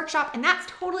live workshop, and that's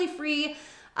totally free.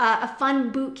 A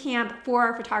fun boot camp for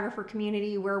our photographer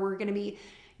community where we're going to be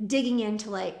digging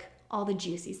into like all the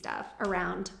juicy stuff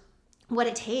around what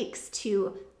it takes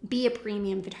to be a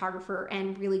premium photographer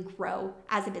and really grow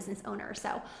as a business owner.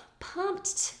 So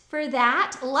pumped for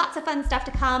that. Lots of fun stuff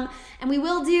to come. And we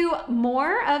will do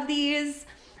more of these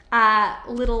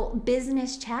little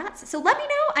business chats. So let me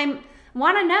know. I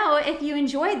want to know if you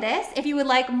enjoyed this, if you would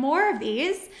like more of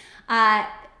these.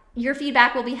 Your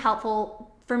feedback will be helpful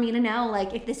for me to know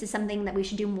like if this is something that we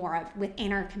should do more of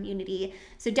within our community.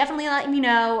 So definitely let me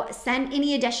know. Send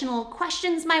any additional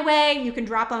questions my way. You can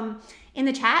drop them in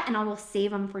the chat and I will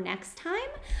save them for next time.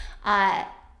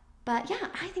 But yeah,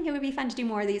 I think it would be fun to do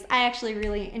more of these. I actually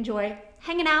really enjoy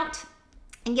hanging out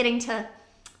and getting to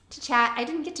chat. I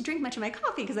didn't get to drink much of my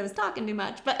coffee because I was talking too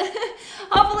much, but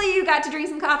hopefully you got to drink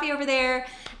some coffee over there.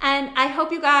 And I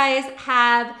hope you guys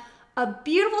have a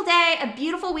beautiful day, a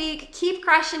beautiful week. Keep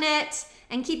crushing it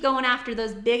and keep going after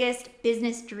those biggest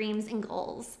business dreams and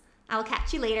goals. I'll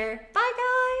catch you later. Bye, guys.